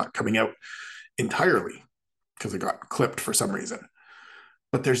podcast not coming out entirely because it got clipped for some reason.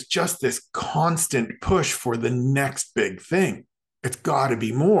 But there's just this constant push for the next big thing. It's got to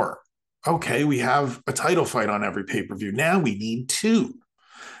be more. Okay, we have a title fight on every pay-per-view. Now we need two.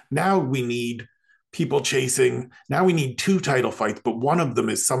 Now we need people chasing. Now we need two title fights, but one of them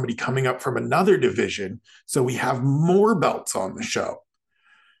is somebody coming up from another division. So we have more belts on the show.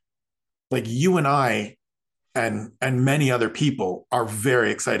 Like, you and I and many other people are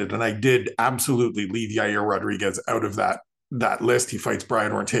very excited. And I did absolutely leave Yair Rodriguez out of that list. He fights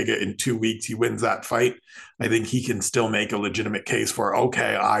Brian Ortega in 2 weeks. He wins that fight. I think he can still make a legitimate case for,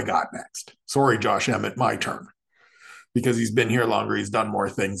 okay, I got next. Sorry, Josh Emmett, my turn. Because he's been here longer, he's done more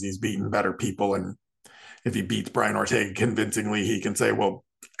things, he's beaten better people, and if he beats Brian Ortega convincingly, he can say, well,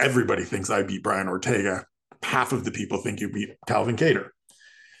 everybody thinks I beat Brian Ortega. Half of the people think you beat Calvin Kattar.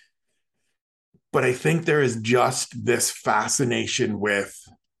 But I think there is just this fascination with,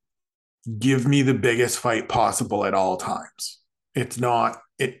 give me the biggest fight possible at all times. It's not,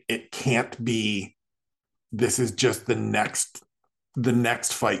 it can't be, this is just the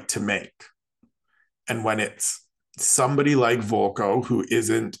next fight to make. And when it's somebody like Volko, who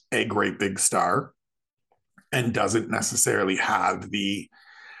isn't a great big star and doesn't necessarily have the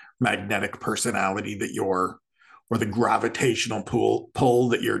magnetic personality that you're, or the gravitational pull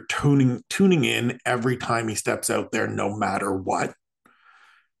that you're tuning in every time he steps out there, no matter what.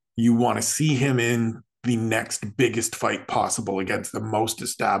 You want to see him in the next biggest fight possible against the most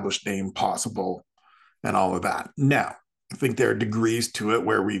established name possible and all of that. Now, I think there are degrees to it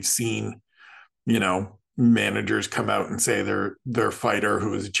where we've seen, managers come out and say their fighter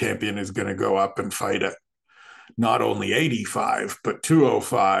who is a champion is going to go up and fight at not only 85 but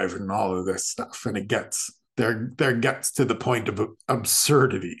 205 and all of this stuff, and it gets there gets to the point of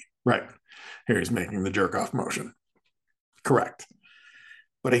absurdity. Right here, he's making the jerk off motion. Correct.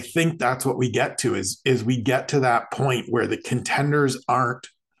 But I think that's what we get to is we get to that point where the contenders aren't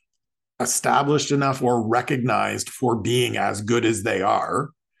established enough or recognized for being as good as they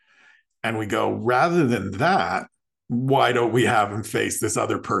are. And we go, rather than that, why don't we have him face this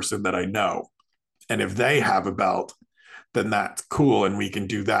other person that I know? And if they have a belt, then that's cool and we can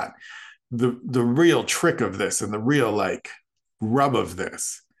do that. The real trick of this and the real rub of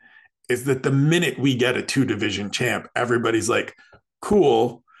this is that the minute we get a 2-division champ, everybody's like,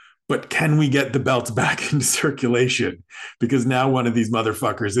 cool, but can we get the belts back into circulation? Because now one of these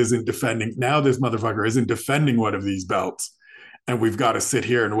motherfuckers isn't defending. Now this motherfucker isn't defending one of these belts. And we've got to sit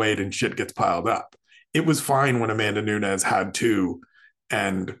here and wait and shit gets piled up. It was fine when Amanda Nunes had 2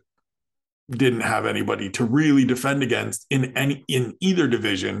 and didn't have anybody to really defend against in either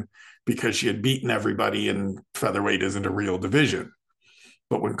division because she had beaten everybody and featherweight isn't a real division.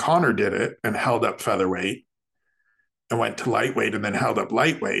 But when Conor did it and held up featherweight and went to lightweight and then held up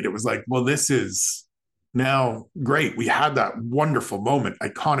lightweight, it was like, well, this is now great. We had that wonderful moment,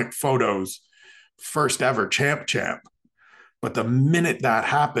 iconic photos, first ever champ. But the minute that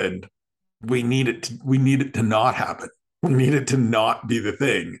happened, we need it to not happen. We need it to not be the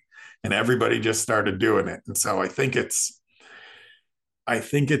thing. And everybody just started doing it. And so I think it's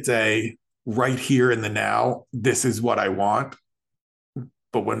a right here in the now, this is what I want.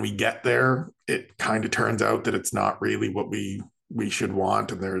 But when we get there, it kind of turns out that it's not really what we should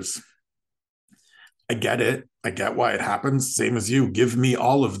want. And I get it. I get why it happens. Same as you. Give me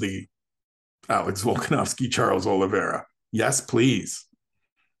all of the Alex Volkanovski, Charles Oliveira. Yes, please.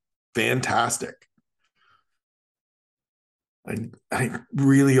 Fantastic. I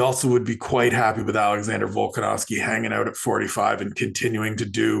really also would be quite happy with Alexander Volkanovski hanging out at 45 and continuing to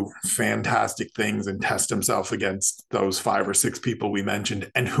do fantastic things and test himself against those 5 or 6 people we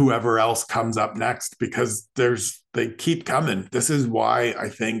mentioned and whoever else comes up next, because they keep coming. This is why I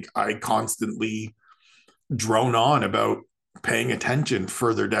think I constantly drone on about paying attention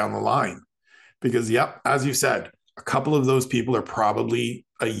further down the line, because as you said, a couple of those people are probably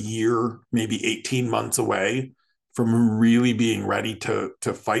a year, maybe 18 months away from really being ready to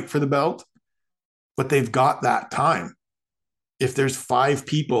fight for the belt, but they've got that time. If there's 5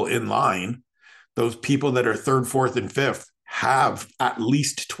 people in line, those people that are 3rd, 4th, and 5th have at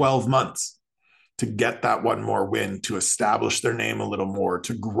least 12 months to get that one more win, to establish their name a little more,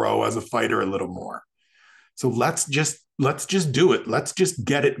 to grow as a fighter a little more. So let's just do it. Let's just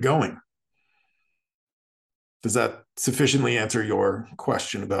get it going. Does that sufficiently answer your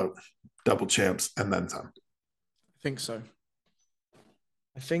question about double champs and then some? I think so.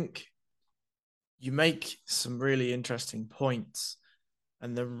 I think you make some really interesting points,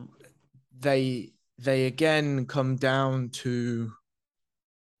 and they again come down to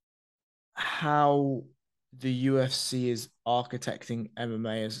how the UFC is architecting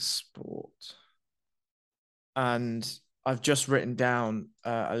MMA as a sport. And I've just written down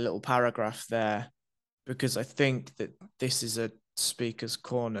a little paragraph there because I think that this is a speaker's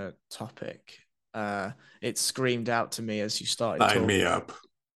corner topic. It screamed out to me as you started talking. Sign me up.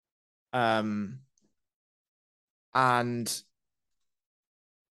 And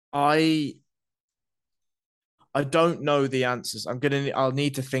I don't know the answers. I'll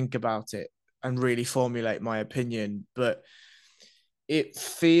need to think about it and really formulate my opinion, but it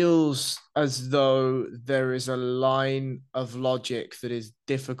feels as though there is a line of logic that is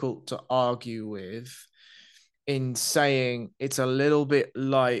difficult to argue with in saying it's a little bit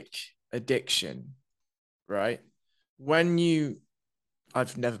like addiction, right?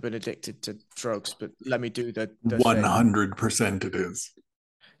 I've never been addicted to drugs, but let me do the 100% it is.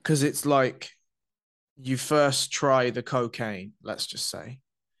 Because it's like you first try the cocaine, let's just say,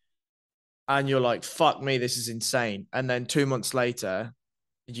 and you're like, fuck me, this is insane. And then 2 months later,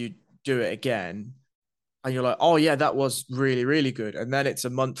 you do it again, and you're like, oh yeah, that was really, really good. And then it's a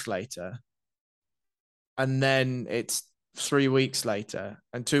month later, and then it's 3 weeks later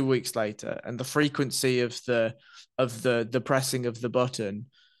and 2 weeks later, and the frequency of the pressing of the button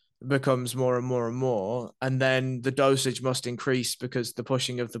becomes more and more and more, and then the dosage must increase because the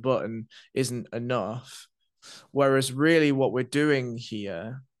pushing of the button isn't enough. Whereas really what we're doing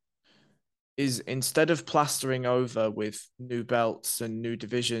here is, instead of plastering over with new belts and new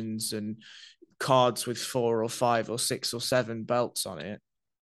divisions and cards with 4 or 5 or 6 or 7 belts on it,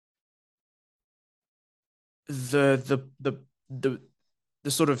 the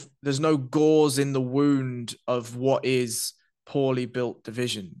sort of, there's no gauze in the wound of what is poorly built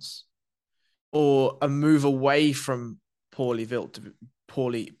divisions, or a move away from poorly built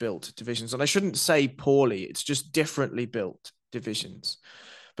divisions. And I shouldn't say poorly, it's just differently built divisions.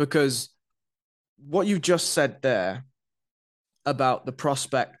 Because what you just said there about the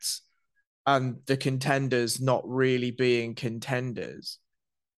prospects and the contenders not really being contenders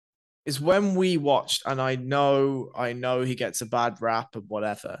is when we watched, and I know he gets a bad rap and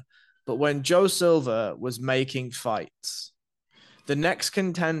whatever, but when Joe Silva was making fights, the next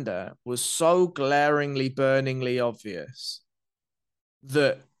contender was so glaringly, burningly obvious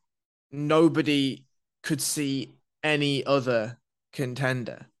that nobody could see any other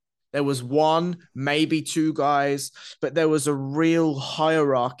contender. There was one, maybe 2 guys, but there was a real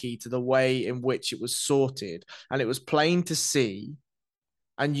hierarchy to the way in which it was sorted, and it was plain to see.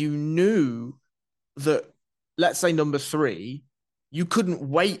 And you knew that, let's say number 3, you couldn't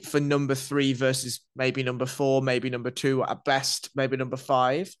wait for number 3 versus maybe number 4, maybe number 2, at best, maybe number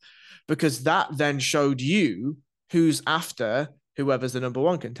 5, because that then showed you who's after whoever's the number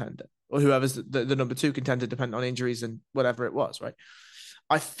 1 contender, or whoever's the number 2 contender, depending on injuries and whatever it was, right?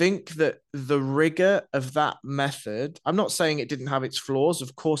 I think that the rigor of that method, I'm not saying it didn't have its flaws.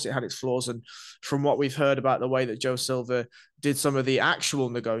 Of course it had its flaws. And from what we've heard about the way that Joe Silva did some of the actual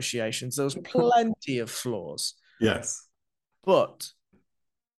negotiations, there was plenty of flaws. Yes. But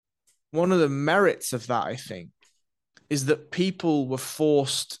one of the merits of that, I think, is that people were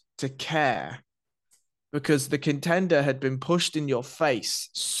forced to care, because the contender had been pushed in your face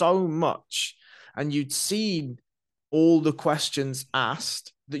so much, and you'd seen all the questions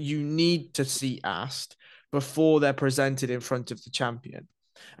asked that you need to see asked before they're presented in front of the champion.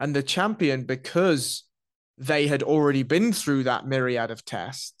 And the champion, because they had already been through that myriad of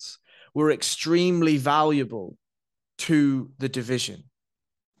tests, were extremely valuable to the division.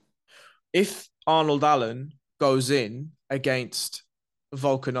 If Arnold Allen goes in against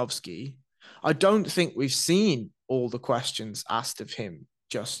Volkanovski, I don't think we've seen all the questions asked of him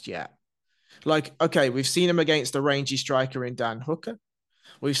just yet. Like, okay, we've seen him against a rangy striker in Dan Hooker.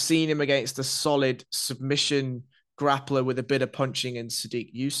 We've seen him against a solid submission grappler with a bit of punching in Sadiq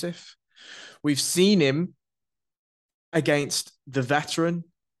Youssef. We've seen him against the veteran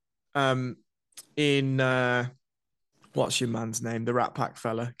in what's your man's name? The Rat Pack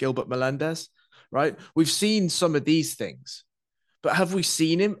fella, Gilbert Melendez, right? We've seen some of these things, but have we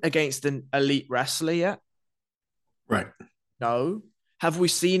seen him against an elite wrestler yet? Right. No. Have we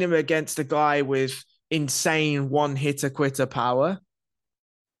seen him against a guy with insane one-hitter-quitter power?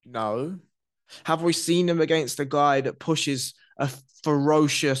 No. Have we seen him against a guy that pushes a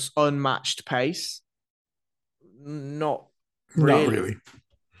ferocious, unmatched pace? Not really. Not really.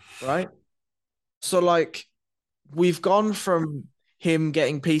 Right? So, like, we've gone from him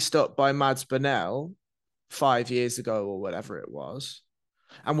getting pieced up by Mads Burnell 5 years ago or whatever it was,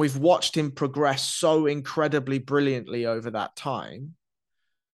 and we've watched him progress so incredibly brilliantly over that time.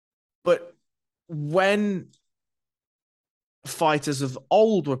 But when fighters of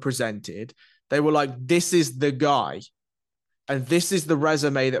old were presented, they were like, this is the guy, and this is the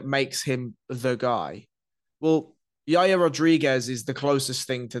resume that makes him the guy. Well, Yaya Rodriguez is the closest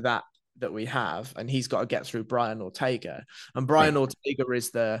thing to that we have, and he's got to get through Brian Ortega. And Brian Ortega is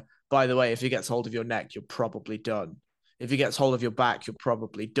the, by the way, if he gets hold of your neck, you're probably done. If he gets hold of your back, you're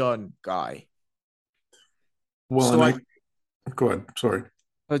probably done, guy. Well, so go ahead. Sorry.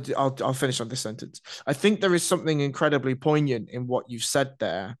 I'll finish on this sentence. I think there is something incredibly poignant in what you've said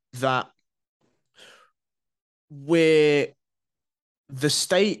there, that we're the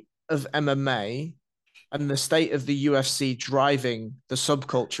state of MMA and the state of the UFC driving the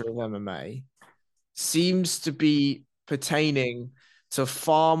subculture of MMA seems to be pertaining to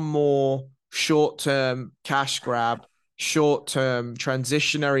far more short-term cash grab, short-term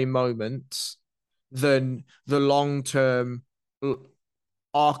transitionary moments than the long-term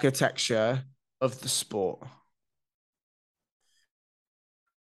architecture of the sport.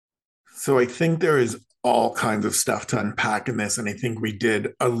 So I think there is all kinds of stuff to unpack in this, and I think we did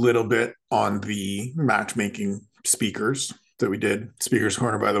a little bit on the matchmaking speakers that we did. Speakers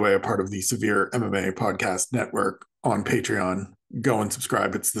Corner, by the way, a part of the Severe MMA Podcast Network. on Patreon, go and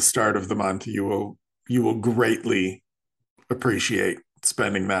subscribe. It's the start of the month. You will greatly appreciate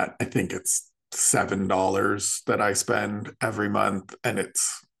spending that. I think it's $7 that I spend every month, and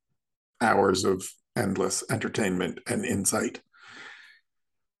it's hours of endless entertainment and insight.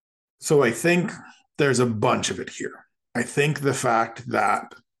 So I think there's a bunch of it here. I think the fact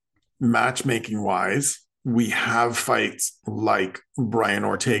that matchmaking wise, we have fights like Brian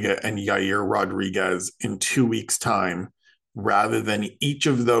Ortega and Yair Rodriguez in 2 weeks' time, rather than each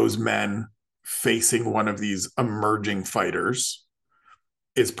of those men facing one of these emerging fighters,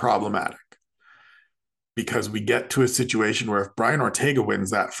 is problematic. Because we get to a situation where if Brian Ortega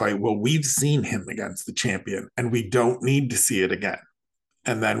wins that fight, well, we've seen him against the champion and we don't need to see it again.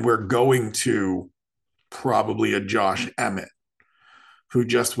 And then we're going to probably a Josh Emmett, who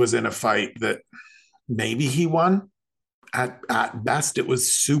just was in a fight that maybe he won. At best, it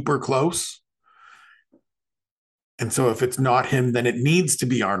was super close. And so if it's not him, then it needs to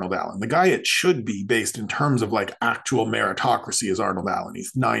be Arnold Allen. The guy it should be based in terms of like actual meritocracy is Arnold Allen.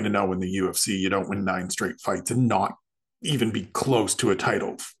 He's 9-0 in the UFC. You don't win 9 straight fights and not even be close to a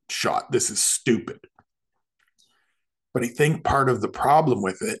title shot. This is stupid. But I think part of the problem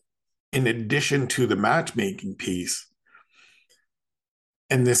with it, in addition to the matchmaking piece,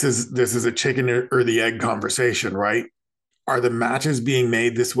 and this is a chicken or the egg conversation, right? Are the matches being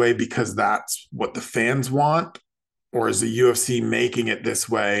made this way because that's what the fans want? Or is the UFC making it this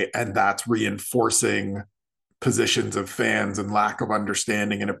way and that's reinforcing positions of fans and lack of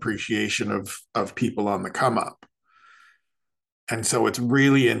understanding and appreciation of people on the come up? And so it's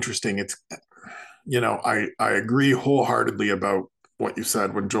really interesting. It's, I agree wholeheartedly about what you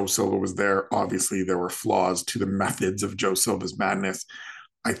said when Joe Silva was there. Obviously, there were flaws to the methods of Joe Silva's madness.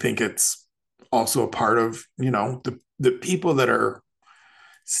 I think it's also a part of, the people that are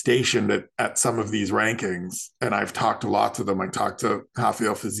stationed at some of these rankings, and I've talked to lots of them. I talked to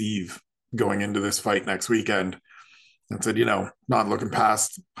Rafael Fiziev going into this fight next weekend and said, not looking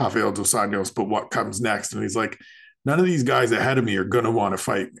past Rafael Dos Anjos, but what comes next? And he's like, none of these guys ahead of me are going to want to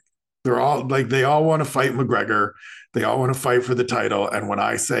fight me. They're all like, they all want to fight McGregor. They all want to fight for the title. And when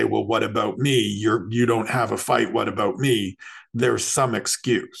I say, well, what about me? You don't have a fight. What about me? There's some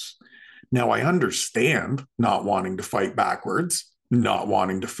excuse. Now I understand not wanting to fight backwards, not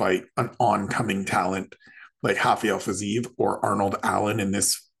wanting to fight an oncoming talent like Rafael Fiziev or Arnold Allen in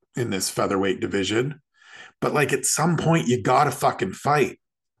this featherweight division. But like at some point, you gotta fucking fight.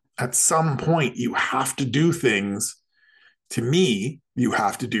 At some point, you have to do things. To me, you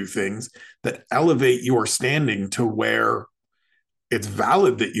have to do things that elevate your standing to where it's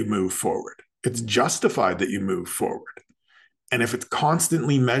valid that you move forward. It's justified that you move forward. And if it's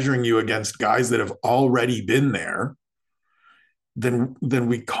constantly measuring you against guys that have already been there, then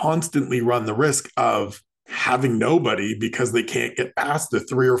we constantly run the risk of having nobody because they can't get past the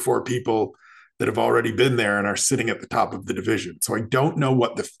 3 or 4 people that have already been there and are sitting at the top of the division. So I don't know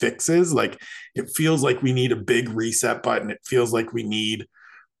what the fix is. Like, it feels like we need a big reset button. It feels like we need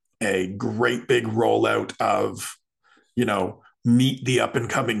a great big rollout of, meet the up and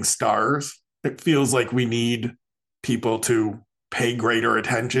coming stars. It feels like we need people to pay greater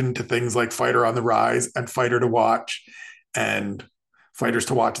attention to things like Fighter on the Rise and Fighter to Watch and Fighters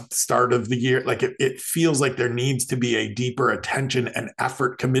to Watch at the start of the year. Like it feels like there needs to be a deeper attention and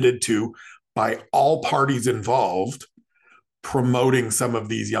effort committed to by all parties involved, promoting some of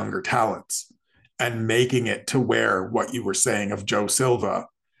these younger talents and making it to where what you were saying of Joe Silva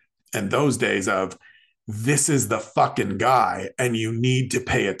and those days of, this is the fucking guy and you need to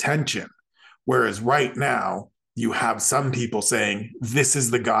pay attention. Whereas right now, you have some people saying, this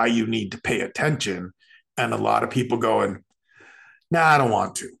is the guy you need to pay attention. And a lot of people going, nah, I don't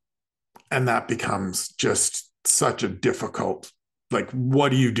want to. And that becomes just such a difficult, like, what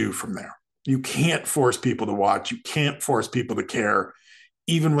do you do from there? You can't force people to watch. You can't force people to care.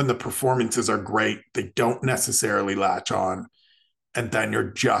 Even when the performances are great, they don't necessarily latch on. And then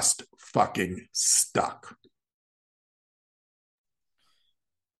you're just fucking stuck.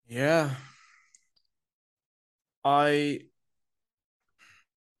 Yeah. Paying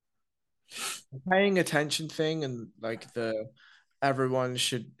attention thing and like the everyone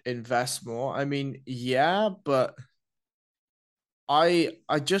should invest more. I mean, yeah, but I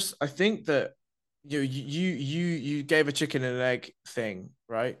think that you gave a chicken and an egg thing,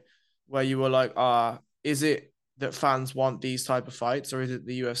 right? Where you were like, is it that fans want these type of fights or is it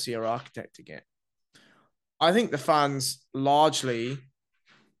the UFC are architecting it? I think the fans largely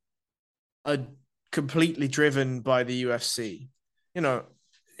are completely driven by the UFC.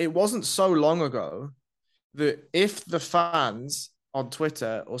 It wasn't so long ago that if the fans on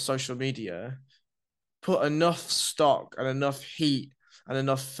Twitter or social media put enough stock and enough heat and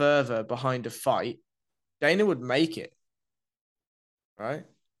enough fervor behind a fight, Dana would make it, right?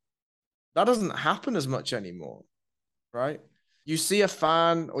 That doesn't happen as much anymore, right? You see a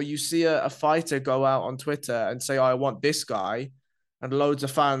fan or you see a fighter go out on Twitter and say, oh, I want this guy, and loads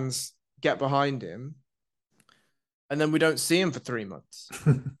of fans get behind him, and then we don't see him for 3 months,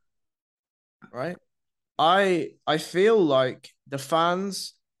 right? I feel like the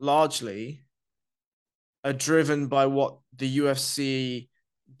fans largely are driven by what the UFC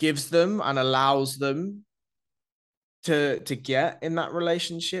gives them and allows them to get in that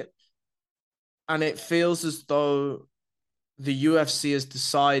relationship. And it feels as though the UFC has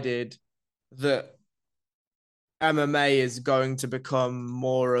decided that MMA is going to become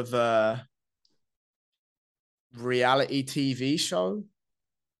more of a reality TV show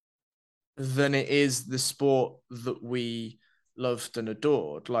than it is the sport that we loved and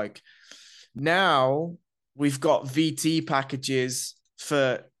adored. Like now we've got VT packages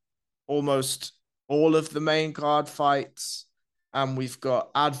for almost all of the main card fights, and we've got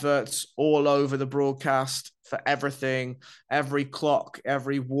adverts all over the broadcast for everything. Every clock,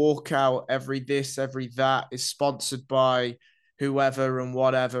 every walkout, every this, every that is sponsored by whoever and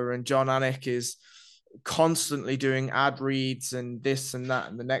whatever. And John Anik is constantly doing ad reads and this and that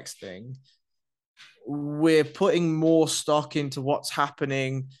and the next thing. We're putting more stock into what's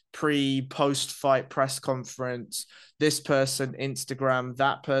happening post fight press conference, this person Instagram,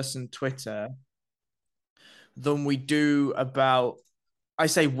 that person Twitter, than we do about, I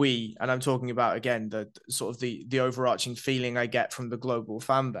say we, and I'm talking about again the sort of the overarching feeling I get from the global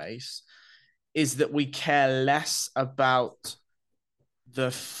fan base is that we care less about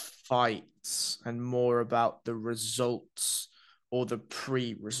the fights and more about the results or the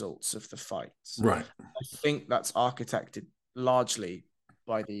pre-results of the fights. Right. I think that's architected largely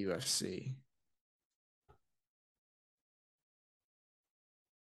by the UFC.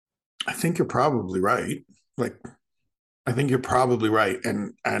 I think you're probably right. Like, I think you're probably right.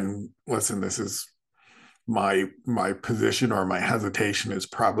 And listen, this is my position, or my hesitation is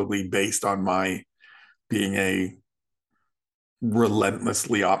probably based on my being a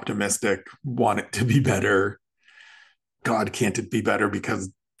relentlessly optimistic, want it to be better. God, can't it be better?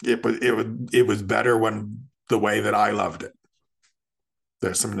 Because it was better when the way that I loved it.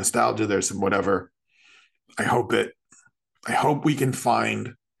 There's some nostalgia, there's some whatever. I hope we can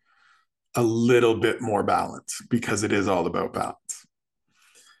find a little bit more balance, because it is all about balance.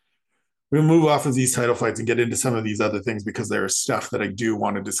 We'll move off of these title fights and get into some of these other things, because there is stuff that I do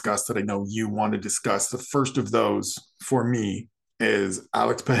want to discuss that I know you want to discuss. The first of those for me is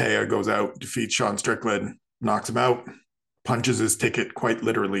Alex Pereira goes out, defeats Sean Strickland, knocks him out, punches his ticket quite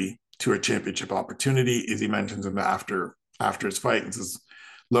literally to a championship opportunity. Izzy mentions him after his fight and says,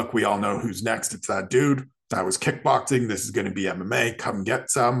 look, we all know who's next. It's that dude. That was kickboxing. This is going to be MMA. Come get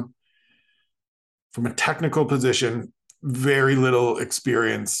some. From a technical position, very little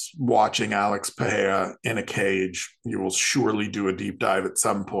experience watching Alex Pereira in a cage. You will surely do a deep dive at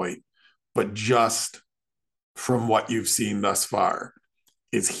some point. But just from what you've seen thus far,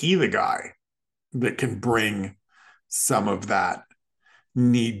 is he the guy that can bring some of that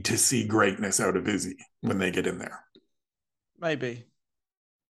need to see greatness out of Izzy when they get in there? Maybe.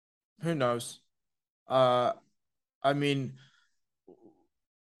 Who knows? I mean,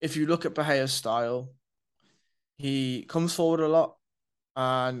 if you look at Pereira's style, he comes forward a lot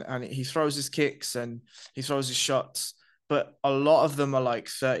and he throws his kicks and he throws his shots, but a lot of them are like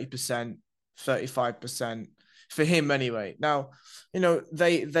 30%, 35% for him anyway. Now,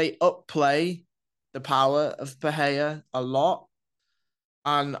 they upplay the power of Pereira a lot,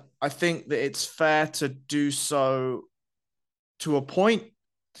 and I think that it's fair to do so to a point.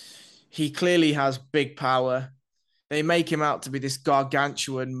 He clearly has big power. They make him out to be this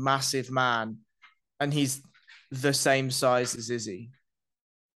gargantuan, massive man, and he's the same size as Izzy,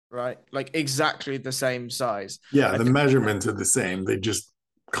 right? Like exactly the same size. Yeah, the measurements are the same. They just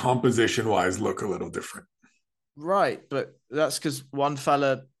composition-wise look a little different. Right, but that's because one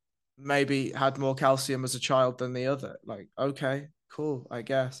fella maybe had more calcium as a child than the other. Like, okay, cool, I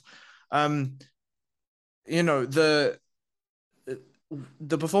guess. The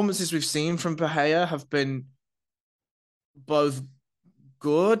performances we've seen from Pereira have been both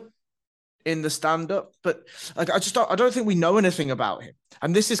good in the stand-up, but like I don't think we know anything about him.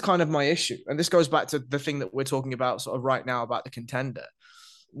 And this is kind of my issue. And this goes back to the thing that we're talking about sort of right now about the contender.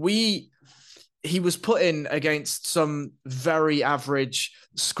 He was put in against some very average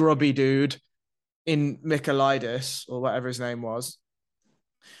scrubby dude in Michailidis or whatever his name was.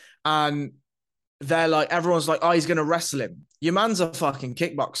 And they're like, everyone's like, oh, he's going to wrestle him. Your man's a fucking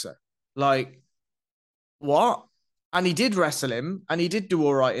kickboxer. Like, what? And he did wrestle him, and he did do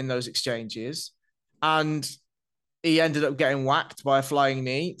all right in those exchanges. And he ended up getting whacked by a flying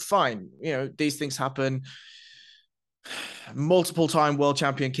knee. Fine. You know, these things happen. Multiple time world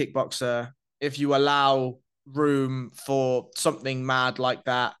champion kickboxer. If you allow room for something mad like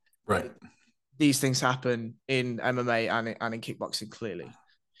that, Right. these things happen in MMA and in kickboxing, clearly.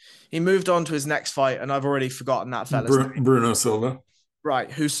 He moved on to his next fight, and I've already forgotten that fella's name. Bruno Silva.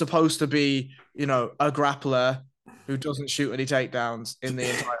 Right, who's supposed to be, you know, a grappler who doesn't shoot any takedowns in the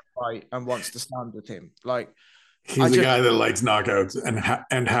entire fight and wants to stand with him. Like, he's a guy that likes knockouts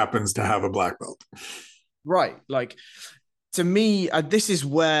and happens to have a black belt. Right. Like, to me, this is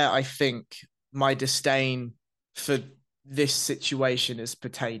where I think my disdain for this situation is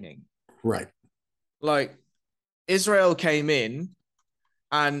pertaining. Right. Like, Israel came in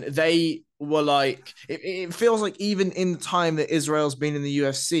and they were like, it feels like even in the time that Israel's been in the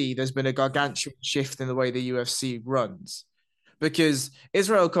UFC, there's been a gargantuan shift in the way the UFC runs. Because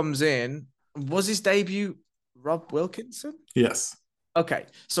Israel comes in, was his debut Rob Wilkinson? Yes. Okay.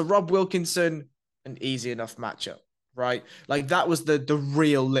 So Rob Wilkinson, an easy enough matchup, right? Like that was the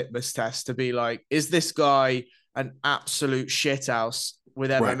real litmus test to be like, is this guy an absolute shithouse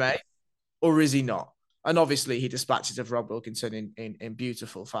with MMA, right, or is he not? And obviously he dispatches of Rob Wilkinson in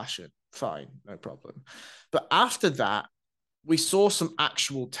beautiful fashion. Fine, no problem. But after that, we saw some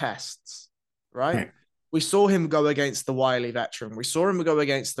actual tests, right? We saw him go against the wily veteran. We saw him go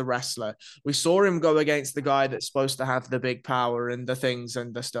against the wrestler. We saw him go against the guy that's supposed to have the big power and the things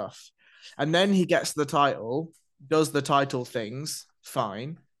and the stuff. And then he gets the title, does the title things,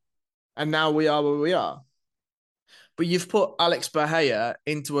 fine. And now we are where we are. But you've put Alex Bahia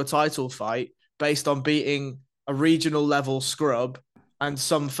into a title fight based on beating a regional level scrub and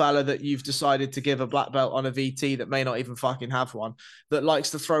some fella that you've decided to give a black belt on a VT that may not even fucking have one, that likes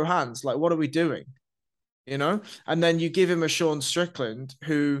to throw hands. Like, what are we doing? You know? And then you give him a Sean Strickland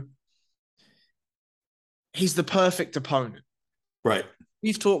who he's the perfect opponent. Right.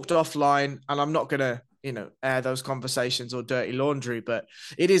 We've talked offline, and I'm not going to, you know, air those conversations or dirty laundry, but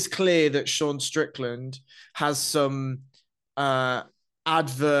it is clear that Sean Strickland has some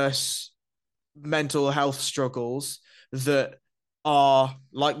adverse mental health struggles that are,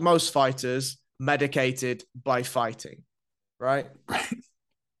 like most fighters, medicated by fighting, right?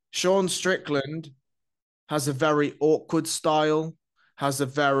 Sean Strickland has a very awkward style, has a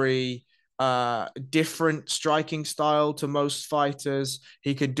very different striking style to most fighters.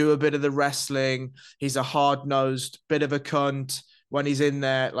 He can do a bit of the wrestling. He's a hard-nosed bit of a cunt when he's in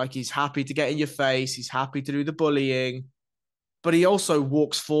there. Like, he's happy to get in your face. He's happy to do the bullying. But he also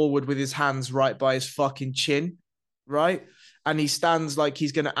walks forward with his hands right by his fucking chin, right? And he stands like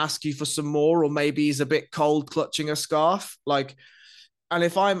he's going to ask you for some more, or maybe he's a bit cold clutching a scarf. Like, and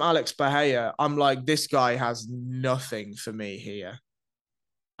if I'm Alex Bahia, I'm like, this guy has nothing for me here.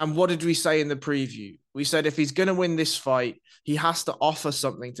 And what did we say in the preview? We said if he's going to win this fight, he has to offer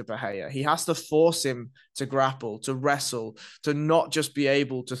something to Bahia. He has to force him to grapple, to wrestle, to not just be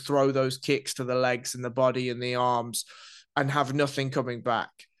able to throw those kicks to the legs and the body and the arms and have nothing coming back.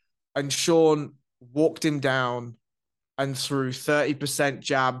 And Sean walked him down and threw 30%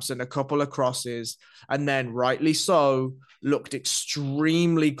 jabs and a couple of crosses, and then, rightly so, looked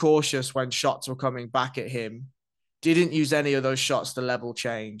extremely cautious when shots were coming back at him. Didn't use any of those shots to level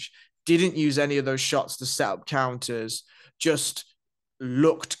change. Didn't use any of those shots to set up counters. Just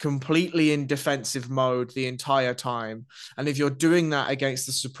looked completely in defensive mode the entire time. And if you're doing that against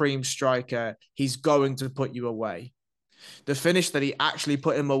the supreme striker, he's going to put you away. The finish that he actually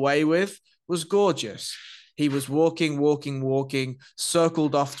put him away with was gorgeous. He was walking,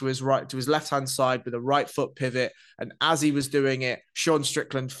 circled off to his right, to his left-hand side with a right foot pivot. And as he was doing it, Sean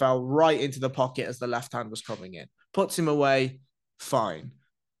Strickland fell right into the pocket as the left hand was coming in. Puts him away, fine.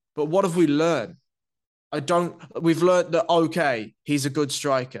 But what have we learned? We've learned that, okay, he's a good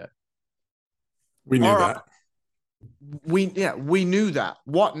striker. We knew that. We knew that.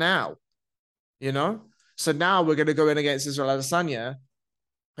 What now? You know? So now we're going to go in against Israel Adesanya.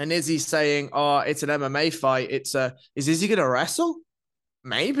 And Izzy's saying, oh, it's an MMA fight. Is Izzy going to wrestle?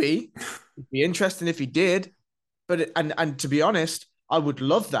 Maybe. It'd be interesting if he did. But, and to be honest, I would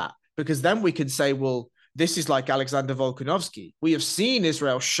love that, because then we could say, well, this is like Alexander Volkanovski. We have seen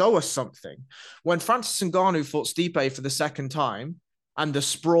Israel show us something. When Francis Ngannou fought Stipe for the second time and the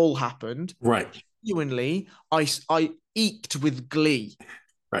sprawl happened, right? Genuinely, I eked with glee.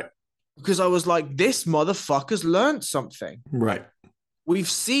 Right. Because I was like, this motherfucker's learned something. Right. We've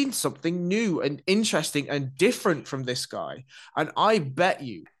seen something new and interesting and different from this guy. And I bet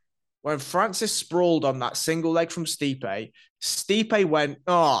you, when Francis sprawled on that single leg from Stipe, Stipe went,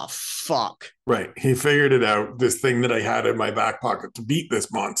 oh, fuck. Right. He figured it out. This thing that I had in my back pocket to beat this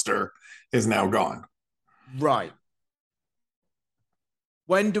monster is now gone. Right.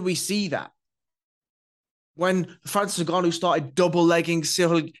 When do we see that? When Francis Ngannou started double-legging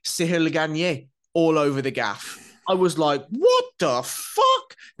Cyril Gagné all over the gaff, I was like, what the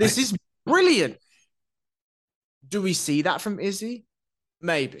fuck? This is brilliant. Do we see that from Izzy?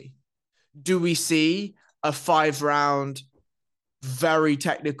 Maybe. Do we see a 5-round, very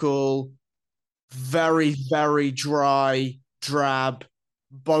technical, very, very dry, drab?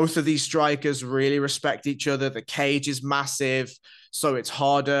 Both of these strikers really respect each other. The cage is massive, so it's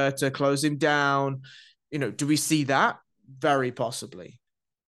harder to close him down. Do we see that? Very possibly.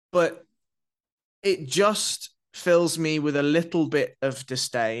 But it just fills me with a little bit of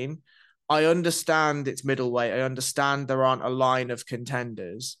disdain. I understand it's middleweight. I understand there aren't a line of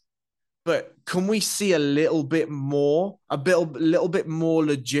contenders. But can we see a little bit more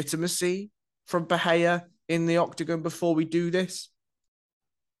legitimacy from Bahia in the octagon before we do this?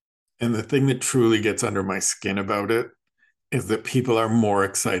 And the thing that truly gets under my skin about it is that people are more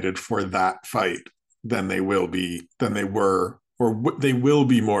excited for that fight than they will be, than they were, or they will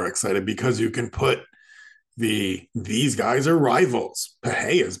be more excited because you can put these guys are rivals.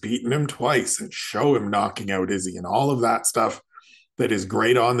 Pahea's beaten him twice and show him knocking out Izzy and all of that stuff that is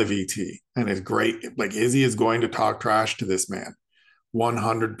great on the VT and is great. Like Izzy is going to talk trash to this man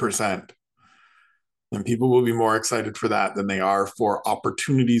 100%. And people will be more excited for that than they are for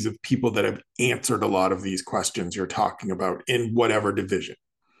opportunities of people that have answered a lot of these questions you're talking about in whatever division.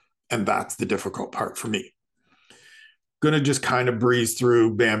 And that's the difficult part for me. Going to just kind of breeze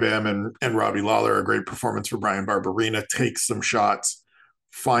through Bam Bam and Robbie Lawler. A great performance for Brian Barberina. Takes some shots,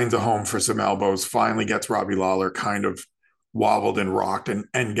 finds a home for some elbows, finally gets Robbie Lawler kind of wobbled and rocked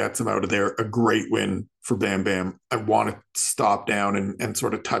and gets him out of there. A great win for Bam Bam. I want to stop down and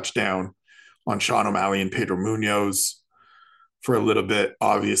sort of touch down on Sean O'Malley and Pedro Munoz for a little bit.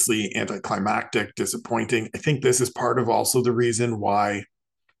 Obviously anticlimactic, disappointing. I think this is part of also the reason why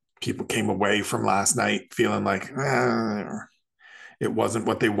people came away from last night feeling like it wasn't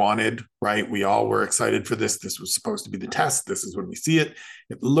what they wanted, right? We all were excited for this. This was supposed to be the test. This is when we see it.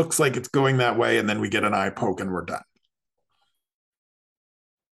 It looks like it's going that way. And then we get an eye poke and we're done.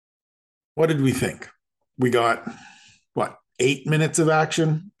 What did we think? We got, 8 minutes of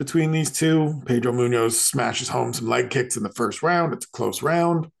action between these two. Pedro Munoz smashes home some leg kicks in the first round. It's a close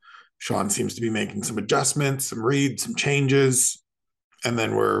round. Sean seems to be making some adjustments, some reads, some changes. And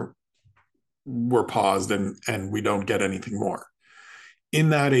then we're paused and we don't get anything more. In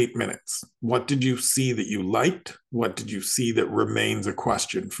that 8 minutes, what did you see that you liked? What did you see that remains a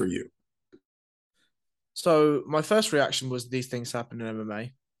question for you? So my first reaction was these things happen in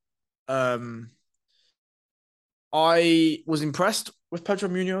MMA. I was impressed with Pedro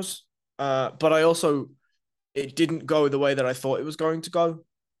Munoz, but it didn't go the way that I thought it was going to go.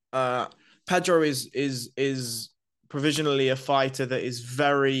 Pedro is provisionally a fighter that is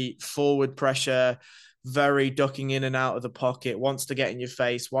very forward pressure, very ducking in and out of the pocket, wants to get in your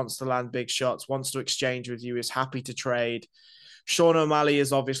face, wants to land big shots, wants to exchange with you, is happy to trade. Sean O'Malley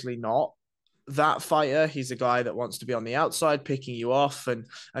is obviously not that fighter. He's a guy that wants to be on the outside, picking you off and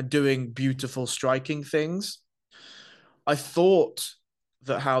doing beautiful striking things. I thought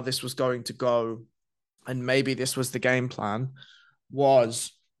that how this was going to go, and maybe this was the game plan,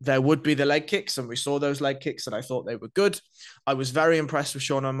 was there would be the leg kicks, and we saw those leg kicks, and I thought they were good. I was very impressed with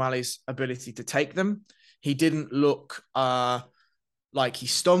Sean O'Malley's ability to take them. He didn't look like he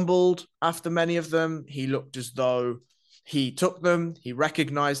stumbled after many of them. He looked as though he took them, he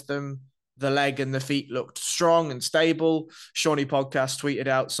recognized them. The leg and the feet looked strong and stable. Shawnee Podcast tweeted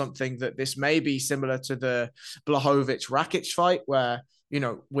out something that this may be similar to the Blachowicz-Rakic fight, where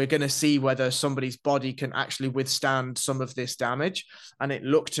we're going to see whether somebody's body can actually withstand some of this damage. And it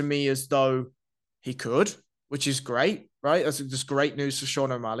looked to me as though he could, which is great, right? That's just great news for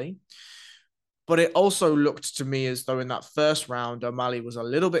Sean O'Malley. But it also looked to me as though in that first round, O'Malley was a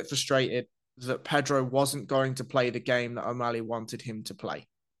little bit frustrated that Pedro wasn't going to play the game that O'Malley wanted him to play.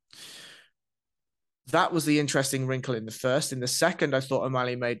 That was the interesting wrinkle in the first. In the second, I thought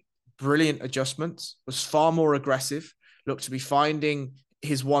O'Malley made brilliant adjustments, was far more aggressive, looked to be finding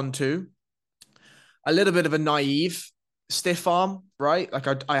his 1-2. A little bit of a naive stiff arm, right? Like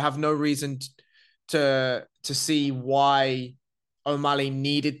I have no reason to see why O'Malley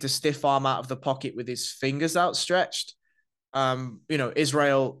needed to stiff arm out of the pocket with his fingers outstretched.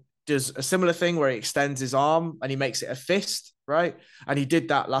 Israel does a similar thing where he extends his arm and he makes it a fist. right? And he did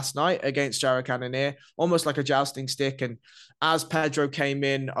that last night against Jared Cannonier, almost like a jousting stick. And as Pedro came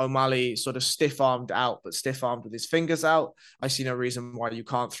in, O'Malley sort of stiff-armed out, but stiff-armed with his fingers out. I see no reason why you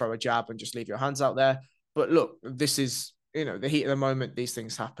can't throw a jab and just leave your hands out there. But look, this is, the heat of the moment. These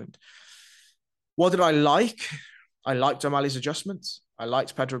things happened. What did I like? I liked O'Malley's adjustments. I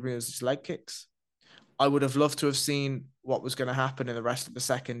liked Pedro Munoz's leg kicks. I would have loved to have seen what was going to happen in the rest of the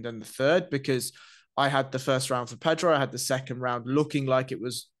second and the third, because I had the first round for Pedro. I had the second round looking like it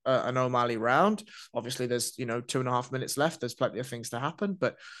was an O'Malley round. Obviously, there's 2.5 minutes left. There's plenty of things to happen,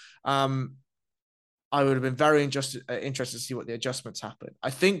 but I would have been very interested to see what the adjustments happen.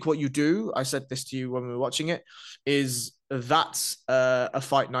 I think what you do, I said this to you when we were watching it, is that's a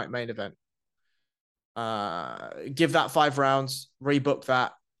fight night main event. Give that 5 rounds, rebook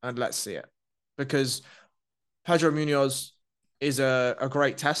that, and let's see it. Because Pedro Munoz is a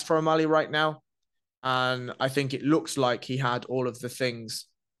great test for O'Malley right now. And I think it looks like he had all of the things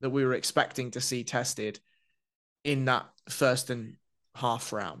that we were expecting to see tested in that first and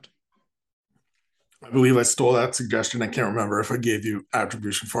half round. I believe I stole that suggestion. I can't remember if I gave you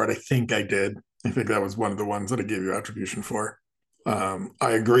attribution for it. I think I did. I think that was one of the ones that I gave you attribution for. I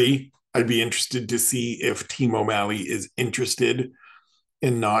agree. I'd be interested to see if Team O'Malley is interested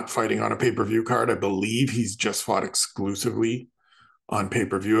in not fighting on a pay-per-view card. I believe he's just fought exclusively on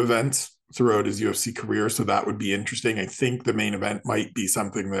pay-per-view events throughout his UFC career, so that would be interesting. I think the main event might be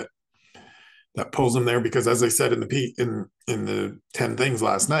something that pulls him there, because as I said in the 10 things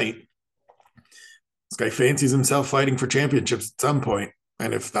last night, this guy fancies himself fighting for championships at some point.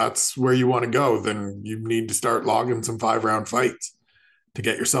 And if that's where you want to go, then you need to start logging some 5-round fights to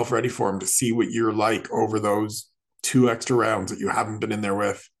get yourself ready for him, to see what you're like over those 2 extra rounds that you haven't been in there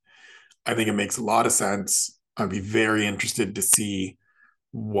with. I think it makes a lot of sense. I'd be very interested to see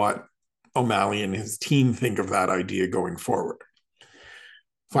what O'Malley and his team think of that idea going forward.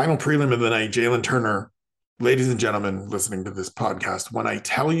 Final prelim of the night, Jalen Turner. Ladies and gentlemen listening to this podcast, when I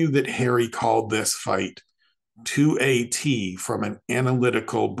tell you that Harry called this fight to a T from an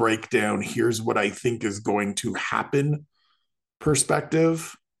analytical breakdown, here's what I think is going to happen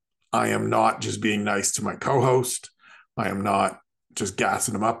perspective, I am not just being nice to my co-host. I am not just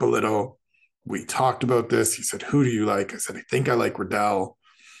gassing him up a little. We talked about this. He said, who do you like? I said, I think I like Riddell.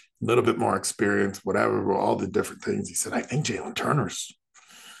 A little bit more experience, whatever, all the different things. He said, I think Jalen Turner's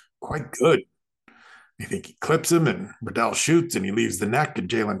quite good. I think he clips him and Riddell shoots and he leaves the neck and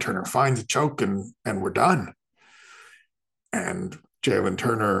Jalen Turner finds a choke and we're done. And Jalen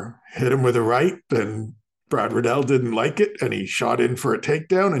Turner hit him with a right and Brad Riddell didn't like it and he shot in for a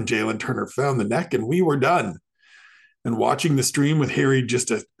takedown and Jalen Turner found the neck and we were done. And watching the stream with Harry just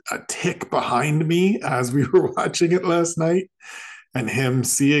a tick behind me as we were watching it last night, and him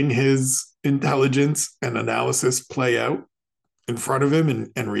seeing his intelligence and analysis play out in front of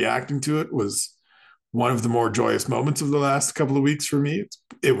him and reacting to it was one of the more joyous moments of the last couple of weeks for me.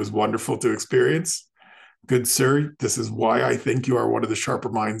 It was wonderful to experience. Good sir, this is why I think you are one of the sharper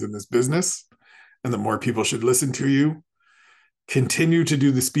minds in this business, and the more people should listen to you. Continue to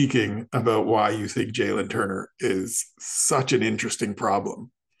do the speaking about why you think Jalen Turner is such an interesting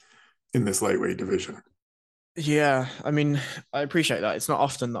problem in this lightweight division. Yeah, I mean, I appreciate that. It's not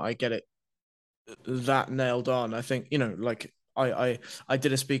often that I get it that nailed on. I think, like I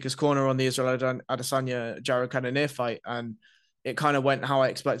did a speaker's corner on the Israel Adesanya Jared Cannonier fight, and it kind of went how I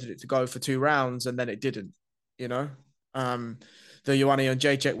expected it to go for 2 rounds, and then it didn't. The Ioane and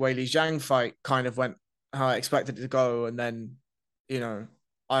Jacek Weili Zhang fight kind of went how I expected it to go, and then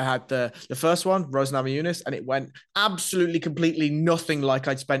I had the first one, Rose Namajunas, and it went absolutely completely nothing like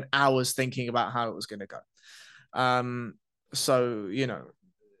I'd spent hours thinking about how it was going to go. So,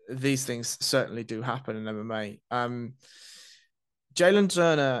 these things certainly do happen in MMA. Jalen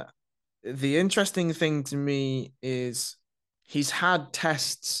Turner, the interesting thing to me is he's had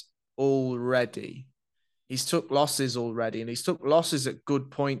tests already. He's took losses already, and he's took losses at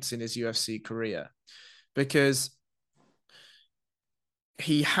good points in his UFC career, because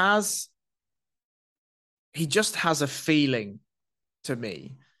he just has a feeling to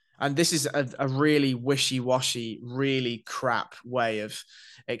me. And this is a really wishy-washy, really crap way of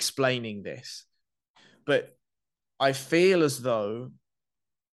explaining this. But I feel as though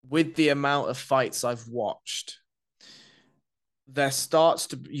with the amount of fights I've watched, you start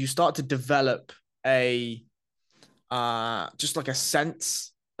to develop just like a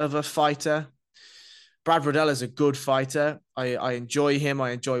sense of a fighter. Brad Riddell is a good fighter. I enjoy him. I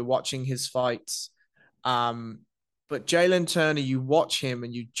enjoy watching his fights. But Jalen Turner, you watch him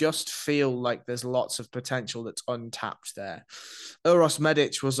and you just feel like there's lots of potential that's untapped there. Uros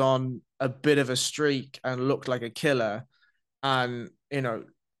Medic was on a bit of a streak and looked like a killer. And,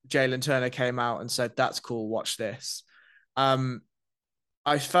 Jalen Turner came out and said, that's cool, watch this.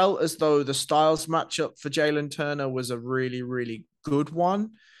 I felt as though the styles matchup for Jalen Turner was a really, really good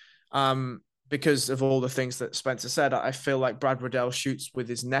one. Because of all the things that Spencer said, I feel like Brad Riddell shoots with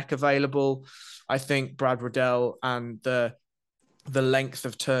his neck available. I think Brad Riddell and the length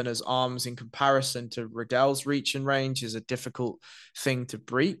of Turner's arms in comparison to Riddell's reach and range is a difficult thing to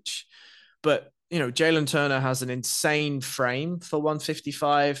breach. But, Jalen Turner has an insane frame for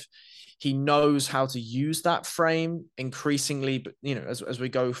 155. He knows how to use that frame increasingly, but, as we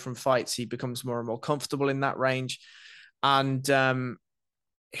go from fights, he becomes more and more comfortable in that range. And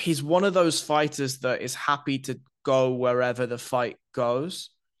he's one of those fighters that is happy to go wherever the fight goes.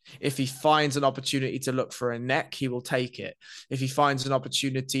 If he finds an opportunity to look for a neck, he will take it. If he finds an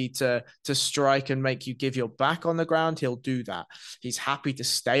opportunity to strike and make you give your back on the ground, he'll do that. He's happy to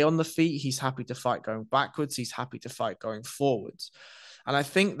stay on the feet. He's happy to fight going backwards. He's happy to fight going forwards. And I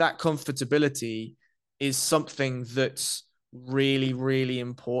think that comfortability is something that's really, really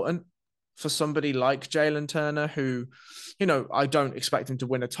important for somebody like Jalen Turner, who, I don't expect him to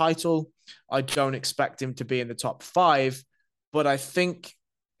win a title. I don't expect him to be in the top 5, but I think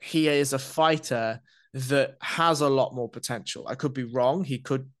he is a fighter that has a lot more potential. I could be wrong. He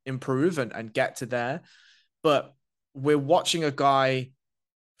could improve and get to there, but we're watching a guy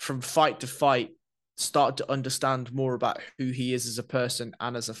from fight to fight start to understand more about who he is as a person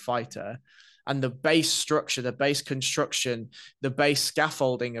and as a fighter. And the base structure, the base construction, the base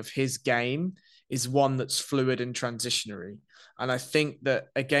scaffolding of his game is one that's fluid and transitionary. And I think that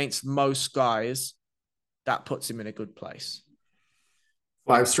against most guys, that puts him in a good place.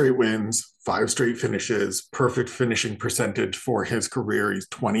 5 straight wins, 5 straight finishes, perfect finishing percentage for his career. He's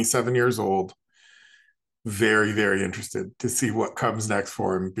 27 years old. Very, very interested to see what comes next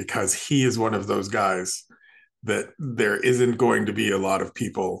for him, because he is one of those guys that there isn't going to be a lot of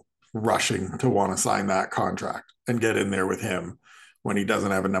people rushing to want to sign that contract and get in there with him when he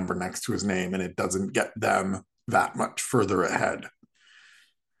doesn't have a number next to his name and it doesn't get them that much further ahead.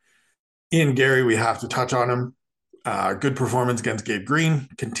 Ian Garry, we have to touch on him. Good performance against Gabe Green,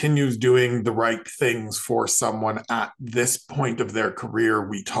 continues doing the right things for someone at this point of their career.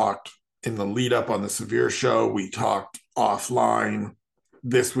 We talked in the lead up on the Severe show, we talked offline.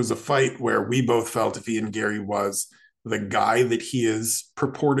 This was a fight where we both felt if Ian Garry was the guy that he is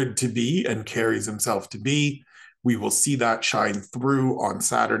purported to be and carries himself to be, we will see that shine through on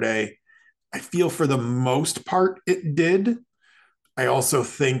Saturday. I feel for the most part it did. I also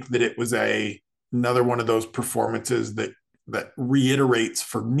think that it was another one of those performances that reiterates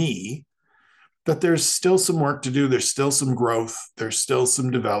for me that there's still some work to do. There's still some growth. There's still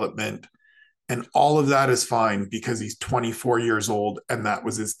some development. And all of that is fine because he's 24 years old and that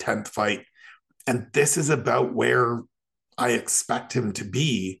was his 10th fight. And this is about where I expect him to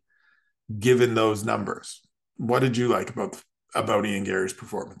be given those numbers. What did you like about Ian Garry's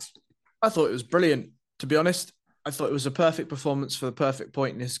performance? I thought it was brilliant, to be honest. I thought it was a perfect performance for the perfect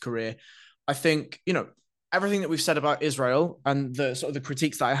point in his career. I think, everything that we've said about Israel and the sort of the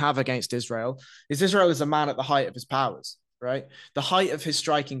critiques that I have against Israel is a man at the height of his powers, right? The height of his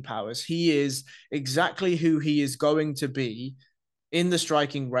striking powers. He is exactly who he is going to be in the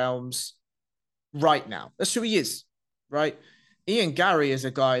striking realms right now. That's who he is, right? Ian Garry is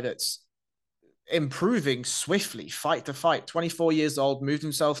a guy that's improving swiftly, fight to fight, 24 years old, moved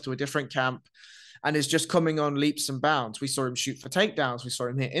himself to a different camp, and is just coming on leaps and bounds. We saw him shoot for takedowns. We saw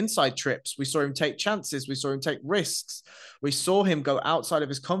him hit inside trips. We saw him take chances. We saw him take risks. We saw him go outside of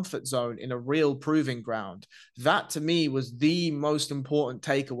his comfort zone in a real proving ground. That, to me, was the most important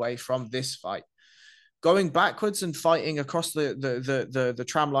takeaway from this fight. Going backwards and fighting across the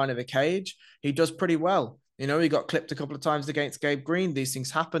tram line of the cage, he does pretty well. He got clipped a couple of times against Gabe Green. These things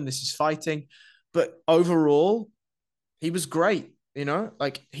happen. This is fighting. But overall, he was great.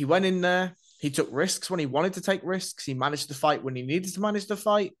 He went in there. He took risks when he wanted to take risks. He managed the fight when he needed to manage the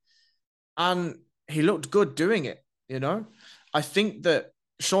fight. And he looked good doing it, I think that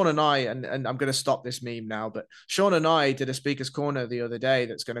Sean and I, and I'm going to stop this meme now, but Sean and I did a speaker's corner the other day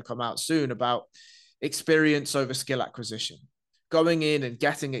that's going to come out soon about experience over skill acquisition. Going in and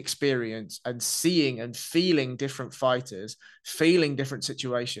getting experience and seeing and feeling different fighters, feeling different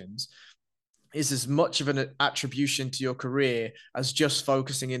situations is as much of an attribution to your career as just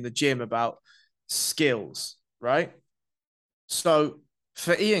focusing in the gym about skills, right? So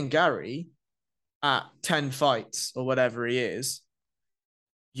for Ian Garry at 10 fights or whatever he is,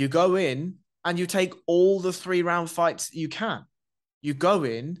 you go in and you take all the 3-round fights you can. You go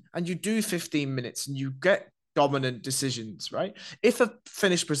in and you do 15 minutes and you get dominant decisions, right? If a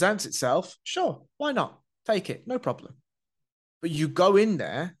finish presents itself, sure, why not? Take it, no problem. but you go in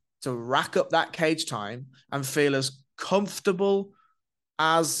there to rack up that cage time and feel as comfortable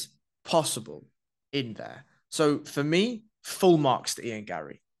as possible in there. So for me, full marks to Ian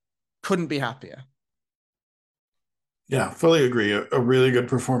Garry. Couldn't be happier. Yeah, fully agree. A really good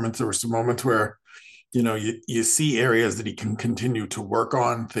performance. There were some moments where, you see areas that he can continue to work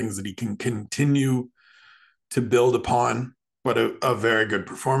on, things that he can continue to build upon, but a very good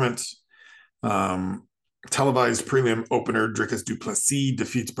performance. Televised prelim opener, Dricus du Plessis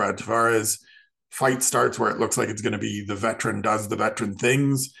defeats Brad Tavares. Fight starts where it looks like it's going to be the veteran does the veteran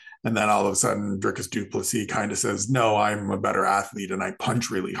things. And then all of a sudden, Dricus du Plessis kind of says, no, I'm a better athlete and I punch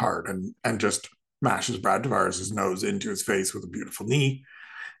really hard, and just mashes Brad Tavares' nose into his face with a beautiful knee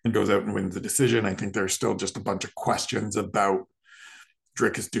and goes out and wins the decision. I think there's still just a bunch of questions about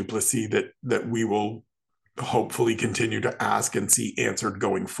Dricus du Plessis that we will hopefully continue to ask and see answered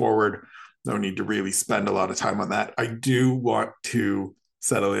going forward. No need to really spend a lot of time on that. I do want to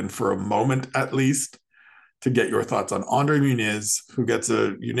settle in for a moment, at least, to get your thoughts on Andre Muniz, who gets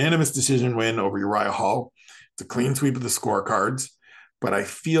a unanimous decision win over Uriah Hall. It's a clean sweep of the scorecards, but I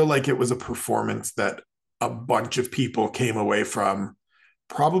feel like it was a performance that a bunch of people came away from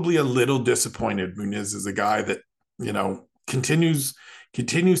probably a little disappointed. Muniz is a guy that,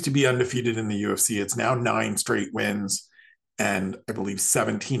 continues to be undefeated in the UFC. It's now 9 straight wins, and I believe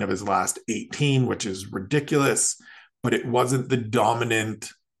 17 of his last 18, which is ridiculous, but it wasn't the dominant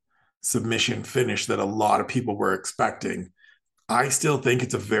submission finish that a lot of people were expecting. I still think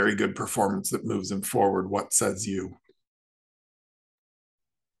it's a very good performance that moves him forward. What says you?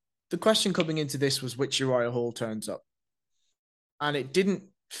 The question coming into this was which Uriah Hall turns up. And it didn't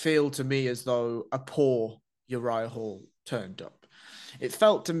feel to me as though a poor Uriah Hall turned up. It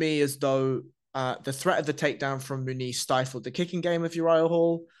felt to me as though the threat of the takedown from Muniz stifled the kicking game of Uriah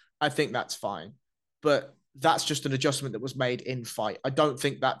Hall. I think that's fine. But that's just an adjustment that was made in fight. I don't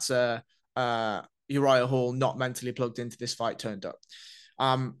think that's Uriah Hall not mentally plugged into this fight turned up.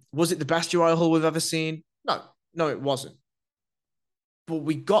 Was it the best Uriah Hall we've ever seen? No, it wasn't. But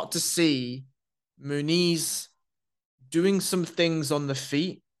we got to see Muniz doing some things on the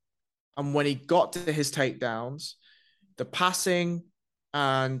feet. And when he got to his takedowns, the passing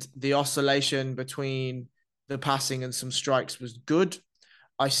and the oscillation between the passing and some strikes was good.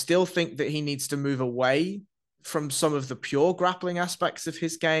 I still think that he needs to move away from some of the pure grappling aspects of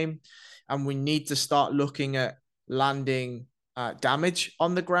his game. And we need to start looking at landing damage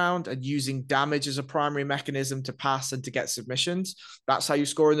on the ground and using damage as a primary mechanism to pass and to get submissions. That's how you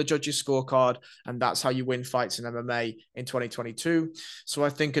score in the judges' scorecard, and that's how you win fights in MMA in 2022. So I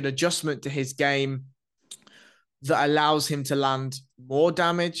think an adjustment to his game that allows him to land more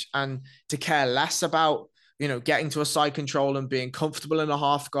damage and to care less about, getting to a side control and being comfortable in a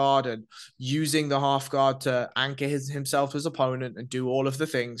half guard and using the half guard to anchor himself as opponent and do all of the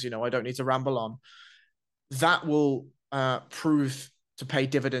things. I don't need to ramble on. That will prove to pay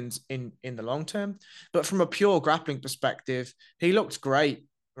dividends in the long term. But from a pure grappling perspective, he looked great,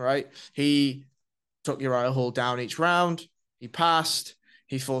 right? He took Uriah Hall down each round. He passed.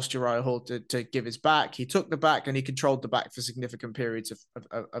 He forced Uriah Hall to give his back. He took the back and he controlled the back for significant periods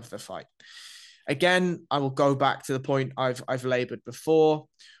of the fight. Again, I will go back to the point I've labored before.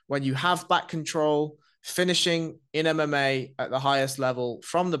 When you have back control, finishing in MMA at the highest level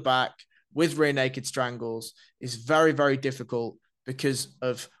from the back with rear naked strangles is very, very difficult because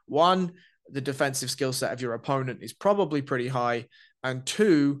of, one, the defensive skill set of your opponent is probably pretty high, and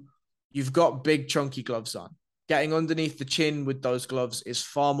two, you've got big chunky gloves on. Getting underneath the chin with those gloves is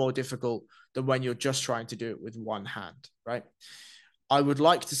far more difficult than when you're just trying to do it with one hand, right? I would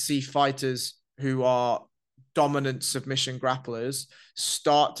like to see fighters who are dominant submission grapplers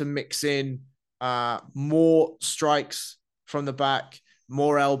start to mix in more strikes from the back,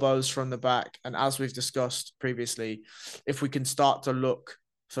 more elbows from the back. And as we've discussed previously, if we can start to look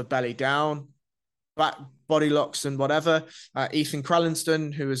for belly down, back body locks and whatever. Ethan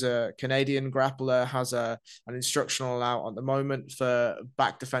Krallinston, who is a Canadian grappler, has an instructional out at the moment for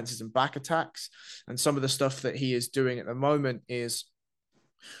back defenses and back attacks. And some of the stuff that he is doing at the moment is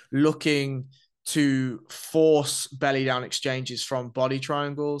looking to force belly down exchanges from body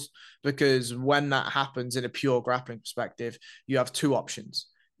triangles, because when that happens in a pure grappling perspective, you have two options.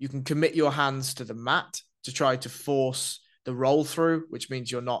 You can commit your hands to the mat to try to force the roll through, which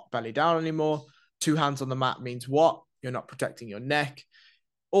means you're not belly down anymore. Two hands on the mat means what? You're not protecting your neck.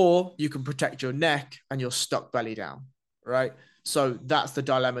 Or you can protect your neck and you're stuck belly down, right? So that's the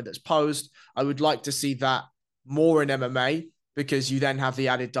dilemma that's posed. I would like to see that more in MMA, because you then have the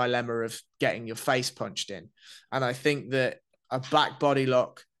added dilemma of getting your face punched in. And I think that a back body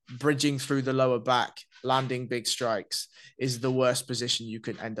lock bridging through the lower back, landing big strikes is the worst position you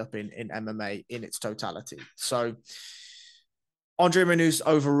can end up in MMA in its totality. So Andre Manus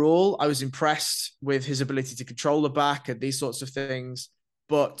overall, I was impressed with his ability to control the back and these sorts of things,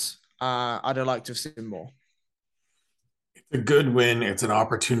 but I'd have liked to have seen more. It's a good win. It's an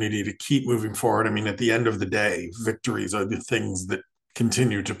opportunity to keep moving forward. I mean, at the end of the day, victories are the things that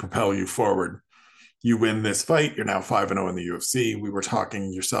continue to propel you forward. You win this fight, you're now 5-0 in the UFC. We were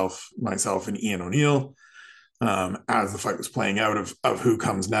talking myself, and Ian O'Neill as the fight was playing out of who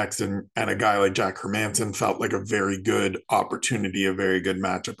comes next. And a guy like Jack Hermanson felt like a very good opportunity, a very good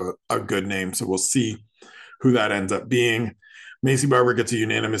matchup, a good name. So we'll see who that ends up being. Maycee Barber gets a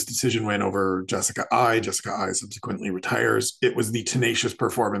unanimous decision win over Jessica Eye. Jessica Eye subsequently retires. It was the tenacious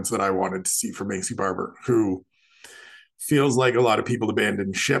performance that I wanted to see from Maycee Barber, who feels like a lot of people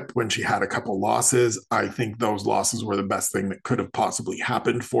abandoned ship when she had a couple losses. I think those losses were the best thing that could have possibly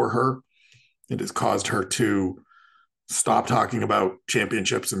happened for her. It has caused her to stop talking about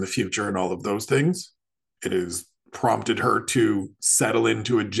championships in the future and all of those things. It has prompted her to settle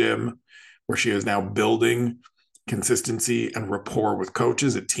into a gym where she is now building consistency and rapport with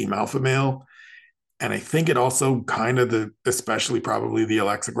coaches at Team Alpha Male. And I think it also kind of especially probably the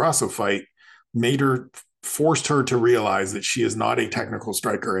Alexa Grasso fight, forced her to realize that she is not a technical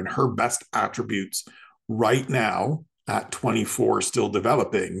striker, and her best attributes right now at 24, still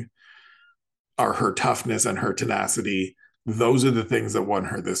developing, are her toughness and her tenacity. Those are the things that won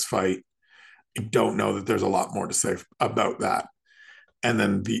her this fight. I don't know that there's a lot more to say about that. And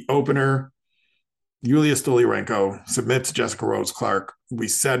then the opener, Yulia Stoliarenko submits Jessica Rose Clark. We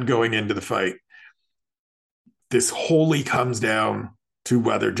said going into the fight, this wholly comes down to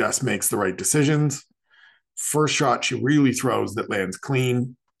whether Jess makes the right decisions. First shot she really throws that lands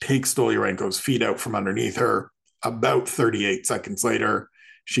clean, takes Stoliarenko's feet out from underneath her. About 38 seconds later,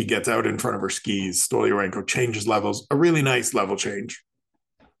 she gets out in front of her skis. Stoliarenko changes levels, a really nice level change.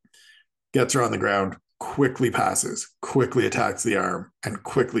 Gets her on the ground, quickly passes, quickly attacks the arm, and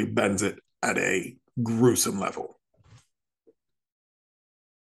quickly bends it at a gruesome level.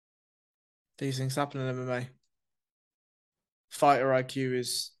 These things happen in MMA. Fighter IQ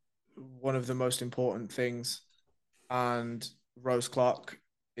is one of the most important things, and Rose Clark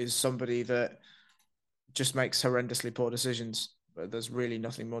is somebody that just makes horrendously poor decisions, but there's really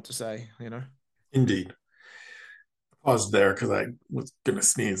nothing more to say, you know. Indeed. I paused there because I was gonna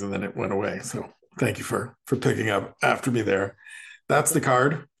sneeze and then it went away, so thank you for picking up after me there. That's the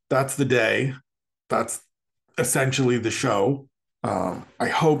card, that's the day, that's essentially the show. I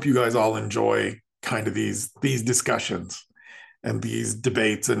hope you guys all enjoy kind of these discussions and these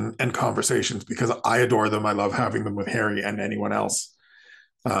debates and conversations, because I adore them. I love having them with Harry and anyone else.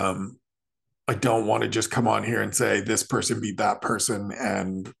 I don't want to just come on here and say this person beat that person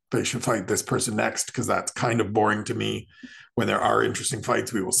and they should fight this person next, because that's kind of boring to me. When there are interesting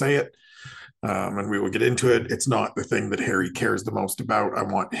fights, we will say it and we will get into it. It's not the thing that Harry cares the most about. I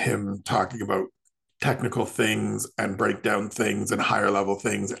want him talking about technical things and breakdown things and higher level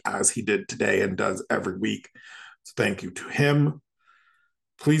things, as he did today and does every week. So thank you to him.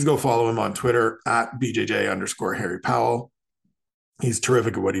 Please go follow him on Twitter at BJJ_Harry Powell. He's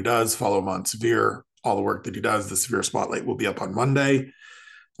terrific at what he does. Follow him on Severe, all the work that he does. The Severe Spotlight will be up on Monday.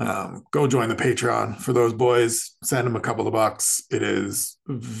 Go join the Patreon for those boys. Send them a couple of bucks. It is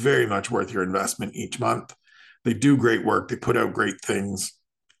very much worth your investment each month. They do great work. They put out great things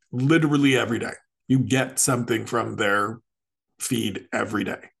literally every day. You get something from their feed every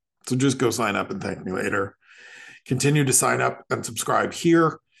day. So just go sign up and thank me later. Continue to sign up and subscribe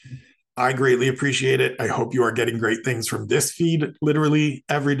here. I greatly appreciate it. I hope you are getting great things from this feed literally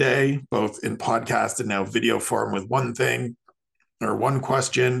every day, both in podcast and now video form with one thing or one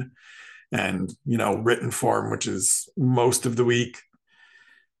question, and, you know, written form, which is most of the week.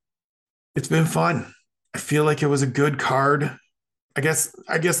 It's been fun. I feel like it was a good card. I guess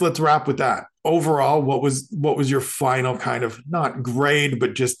let's wrap with that. Overall, what was your final kind of, not grade,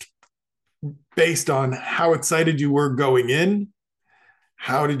 but just based on how excited you were going in,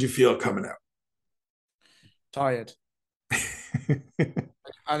 how did you feel coming out? Tired.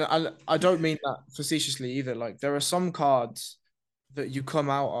 And I don't mean that facetiously either. Like, there are some cards that you come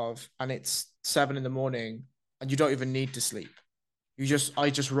out of and it's 7 a.m. and you don't even need to sleep. I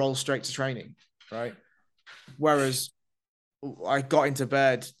just roll straight to training, right? Whereas I got into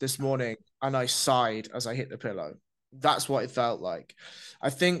bed this morning and I sighed as I hit the pillow. That's what it felt like. I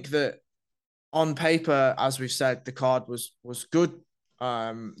think that on paper, as we've said, the card was good.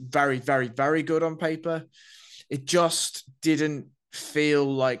 Very, very, very good on paper. It just didn't feel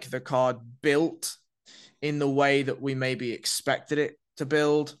like the card built in the way that we maybe expected it to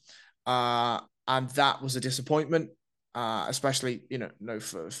build, and that was a disappointment, especially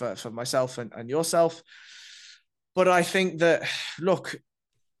for myself and yourself. But I think that, look,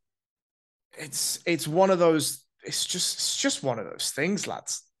 it's one of those. It's just one of those things,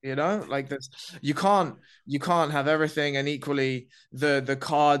 lads. Like this, you can't have everything, and equally the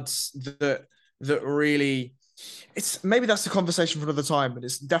cards that really. It's maybe that's the conversation for another time, but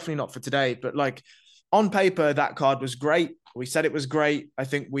it's definitely not for today. But like on paper, that card was great. We said it was great. I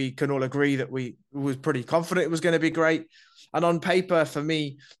think we can all agree that we was pretty confident it was going to be great. And on paper, for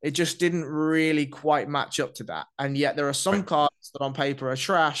me, it just didn't really quite match up to that. And yet there are some cards that on paper are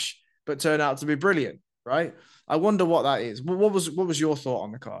trash, but turn out to be brilliant, right? I wonder what that is. What was your thought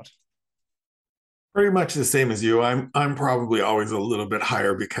on the card? Pretty much the same as you. I'm probably always a little bit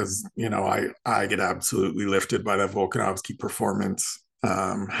higher because I get absolutely lifted by that Volkanovski performance.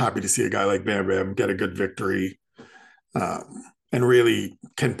 Happy to see a guy like Bam Bam get a good victory, and really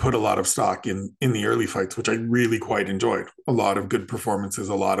can put a lot of stock in the early fights, which I really quite enjoyed. A lot of good performances,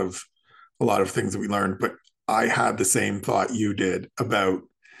 a lot of things that we learned. But I had the same thought you did about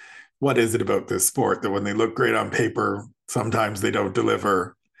what is it about this sport that when they look great on paper, sometimes they don't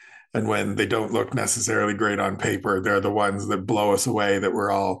deliver. And when they don't look necessarily great on paper, they're the ones that blow us away, that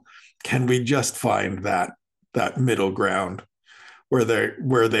we're all, can we just find that middle ground where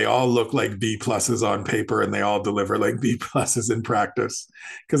they all look like B pluses on paper and they all deliver like B pluses in practice?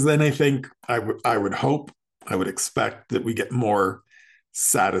 Because then I think I would hope, I would expect that we get more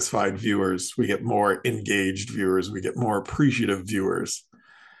satisfied viewers, we get more engaged viewers, we get more appreciative viewers.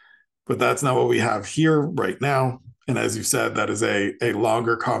 But that's not what we have here right now. And as you said, that is a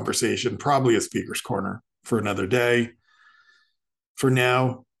longer conversation, probably a speaker's corner for another day. For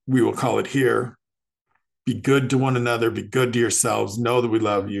now, we will call it here. Be good to one another. Be good to yourselves. Know that we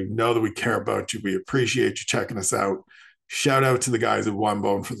love you. Know that we care about you. We appreciate you checking us out. Shout out to the guys at One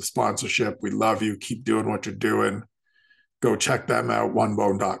Bone for the sponsorship. We love you. Keep doing what you're doing. Go check them out,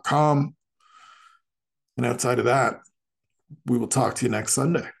 onebone.com. And outside of that, we will talk to you next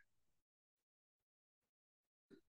Sunday.